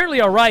he's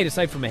apparently all right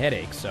aside from a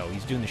headache, so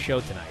he's doing the show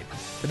tonight.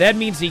 But that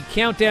means the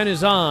countdown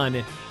is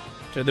on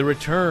to the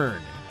return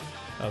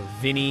of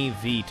Vinny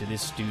V to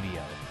this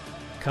studio.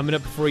 Coming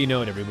up before you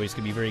know it, everybody. It's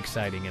going to be very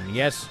exciting. And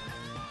yes,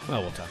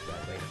 Well, we'll talk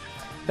about it later.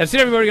 That's it,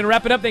 everybody. We're going to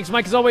wrap it up. Thanks,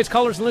 Mike, as always.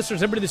 Callers and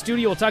listeners, everybody in the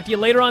studio. We'll talk to you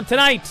later on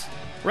tonight.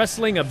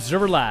 Wrestling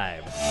Observer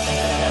Live.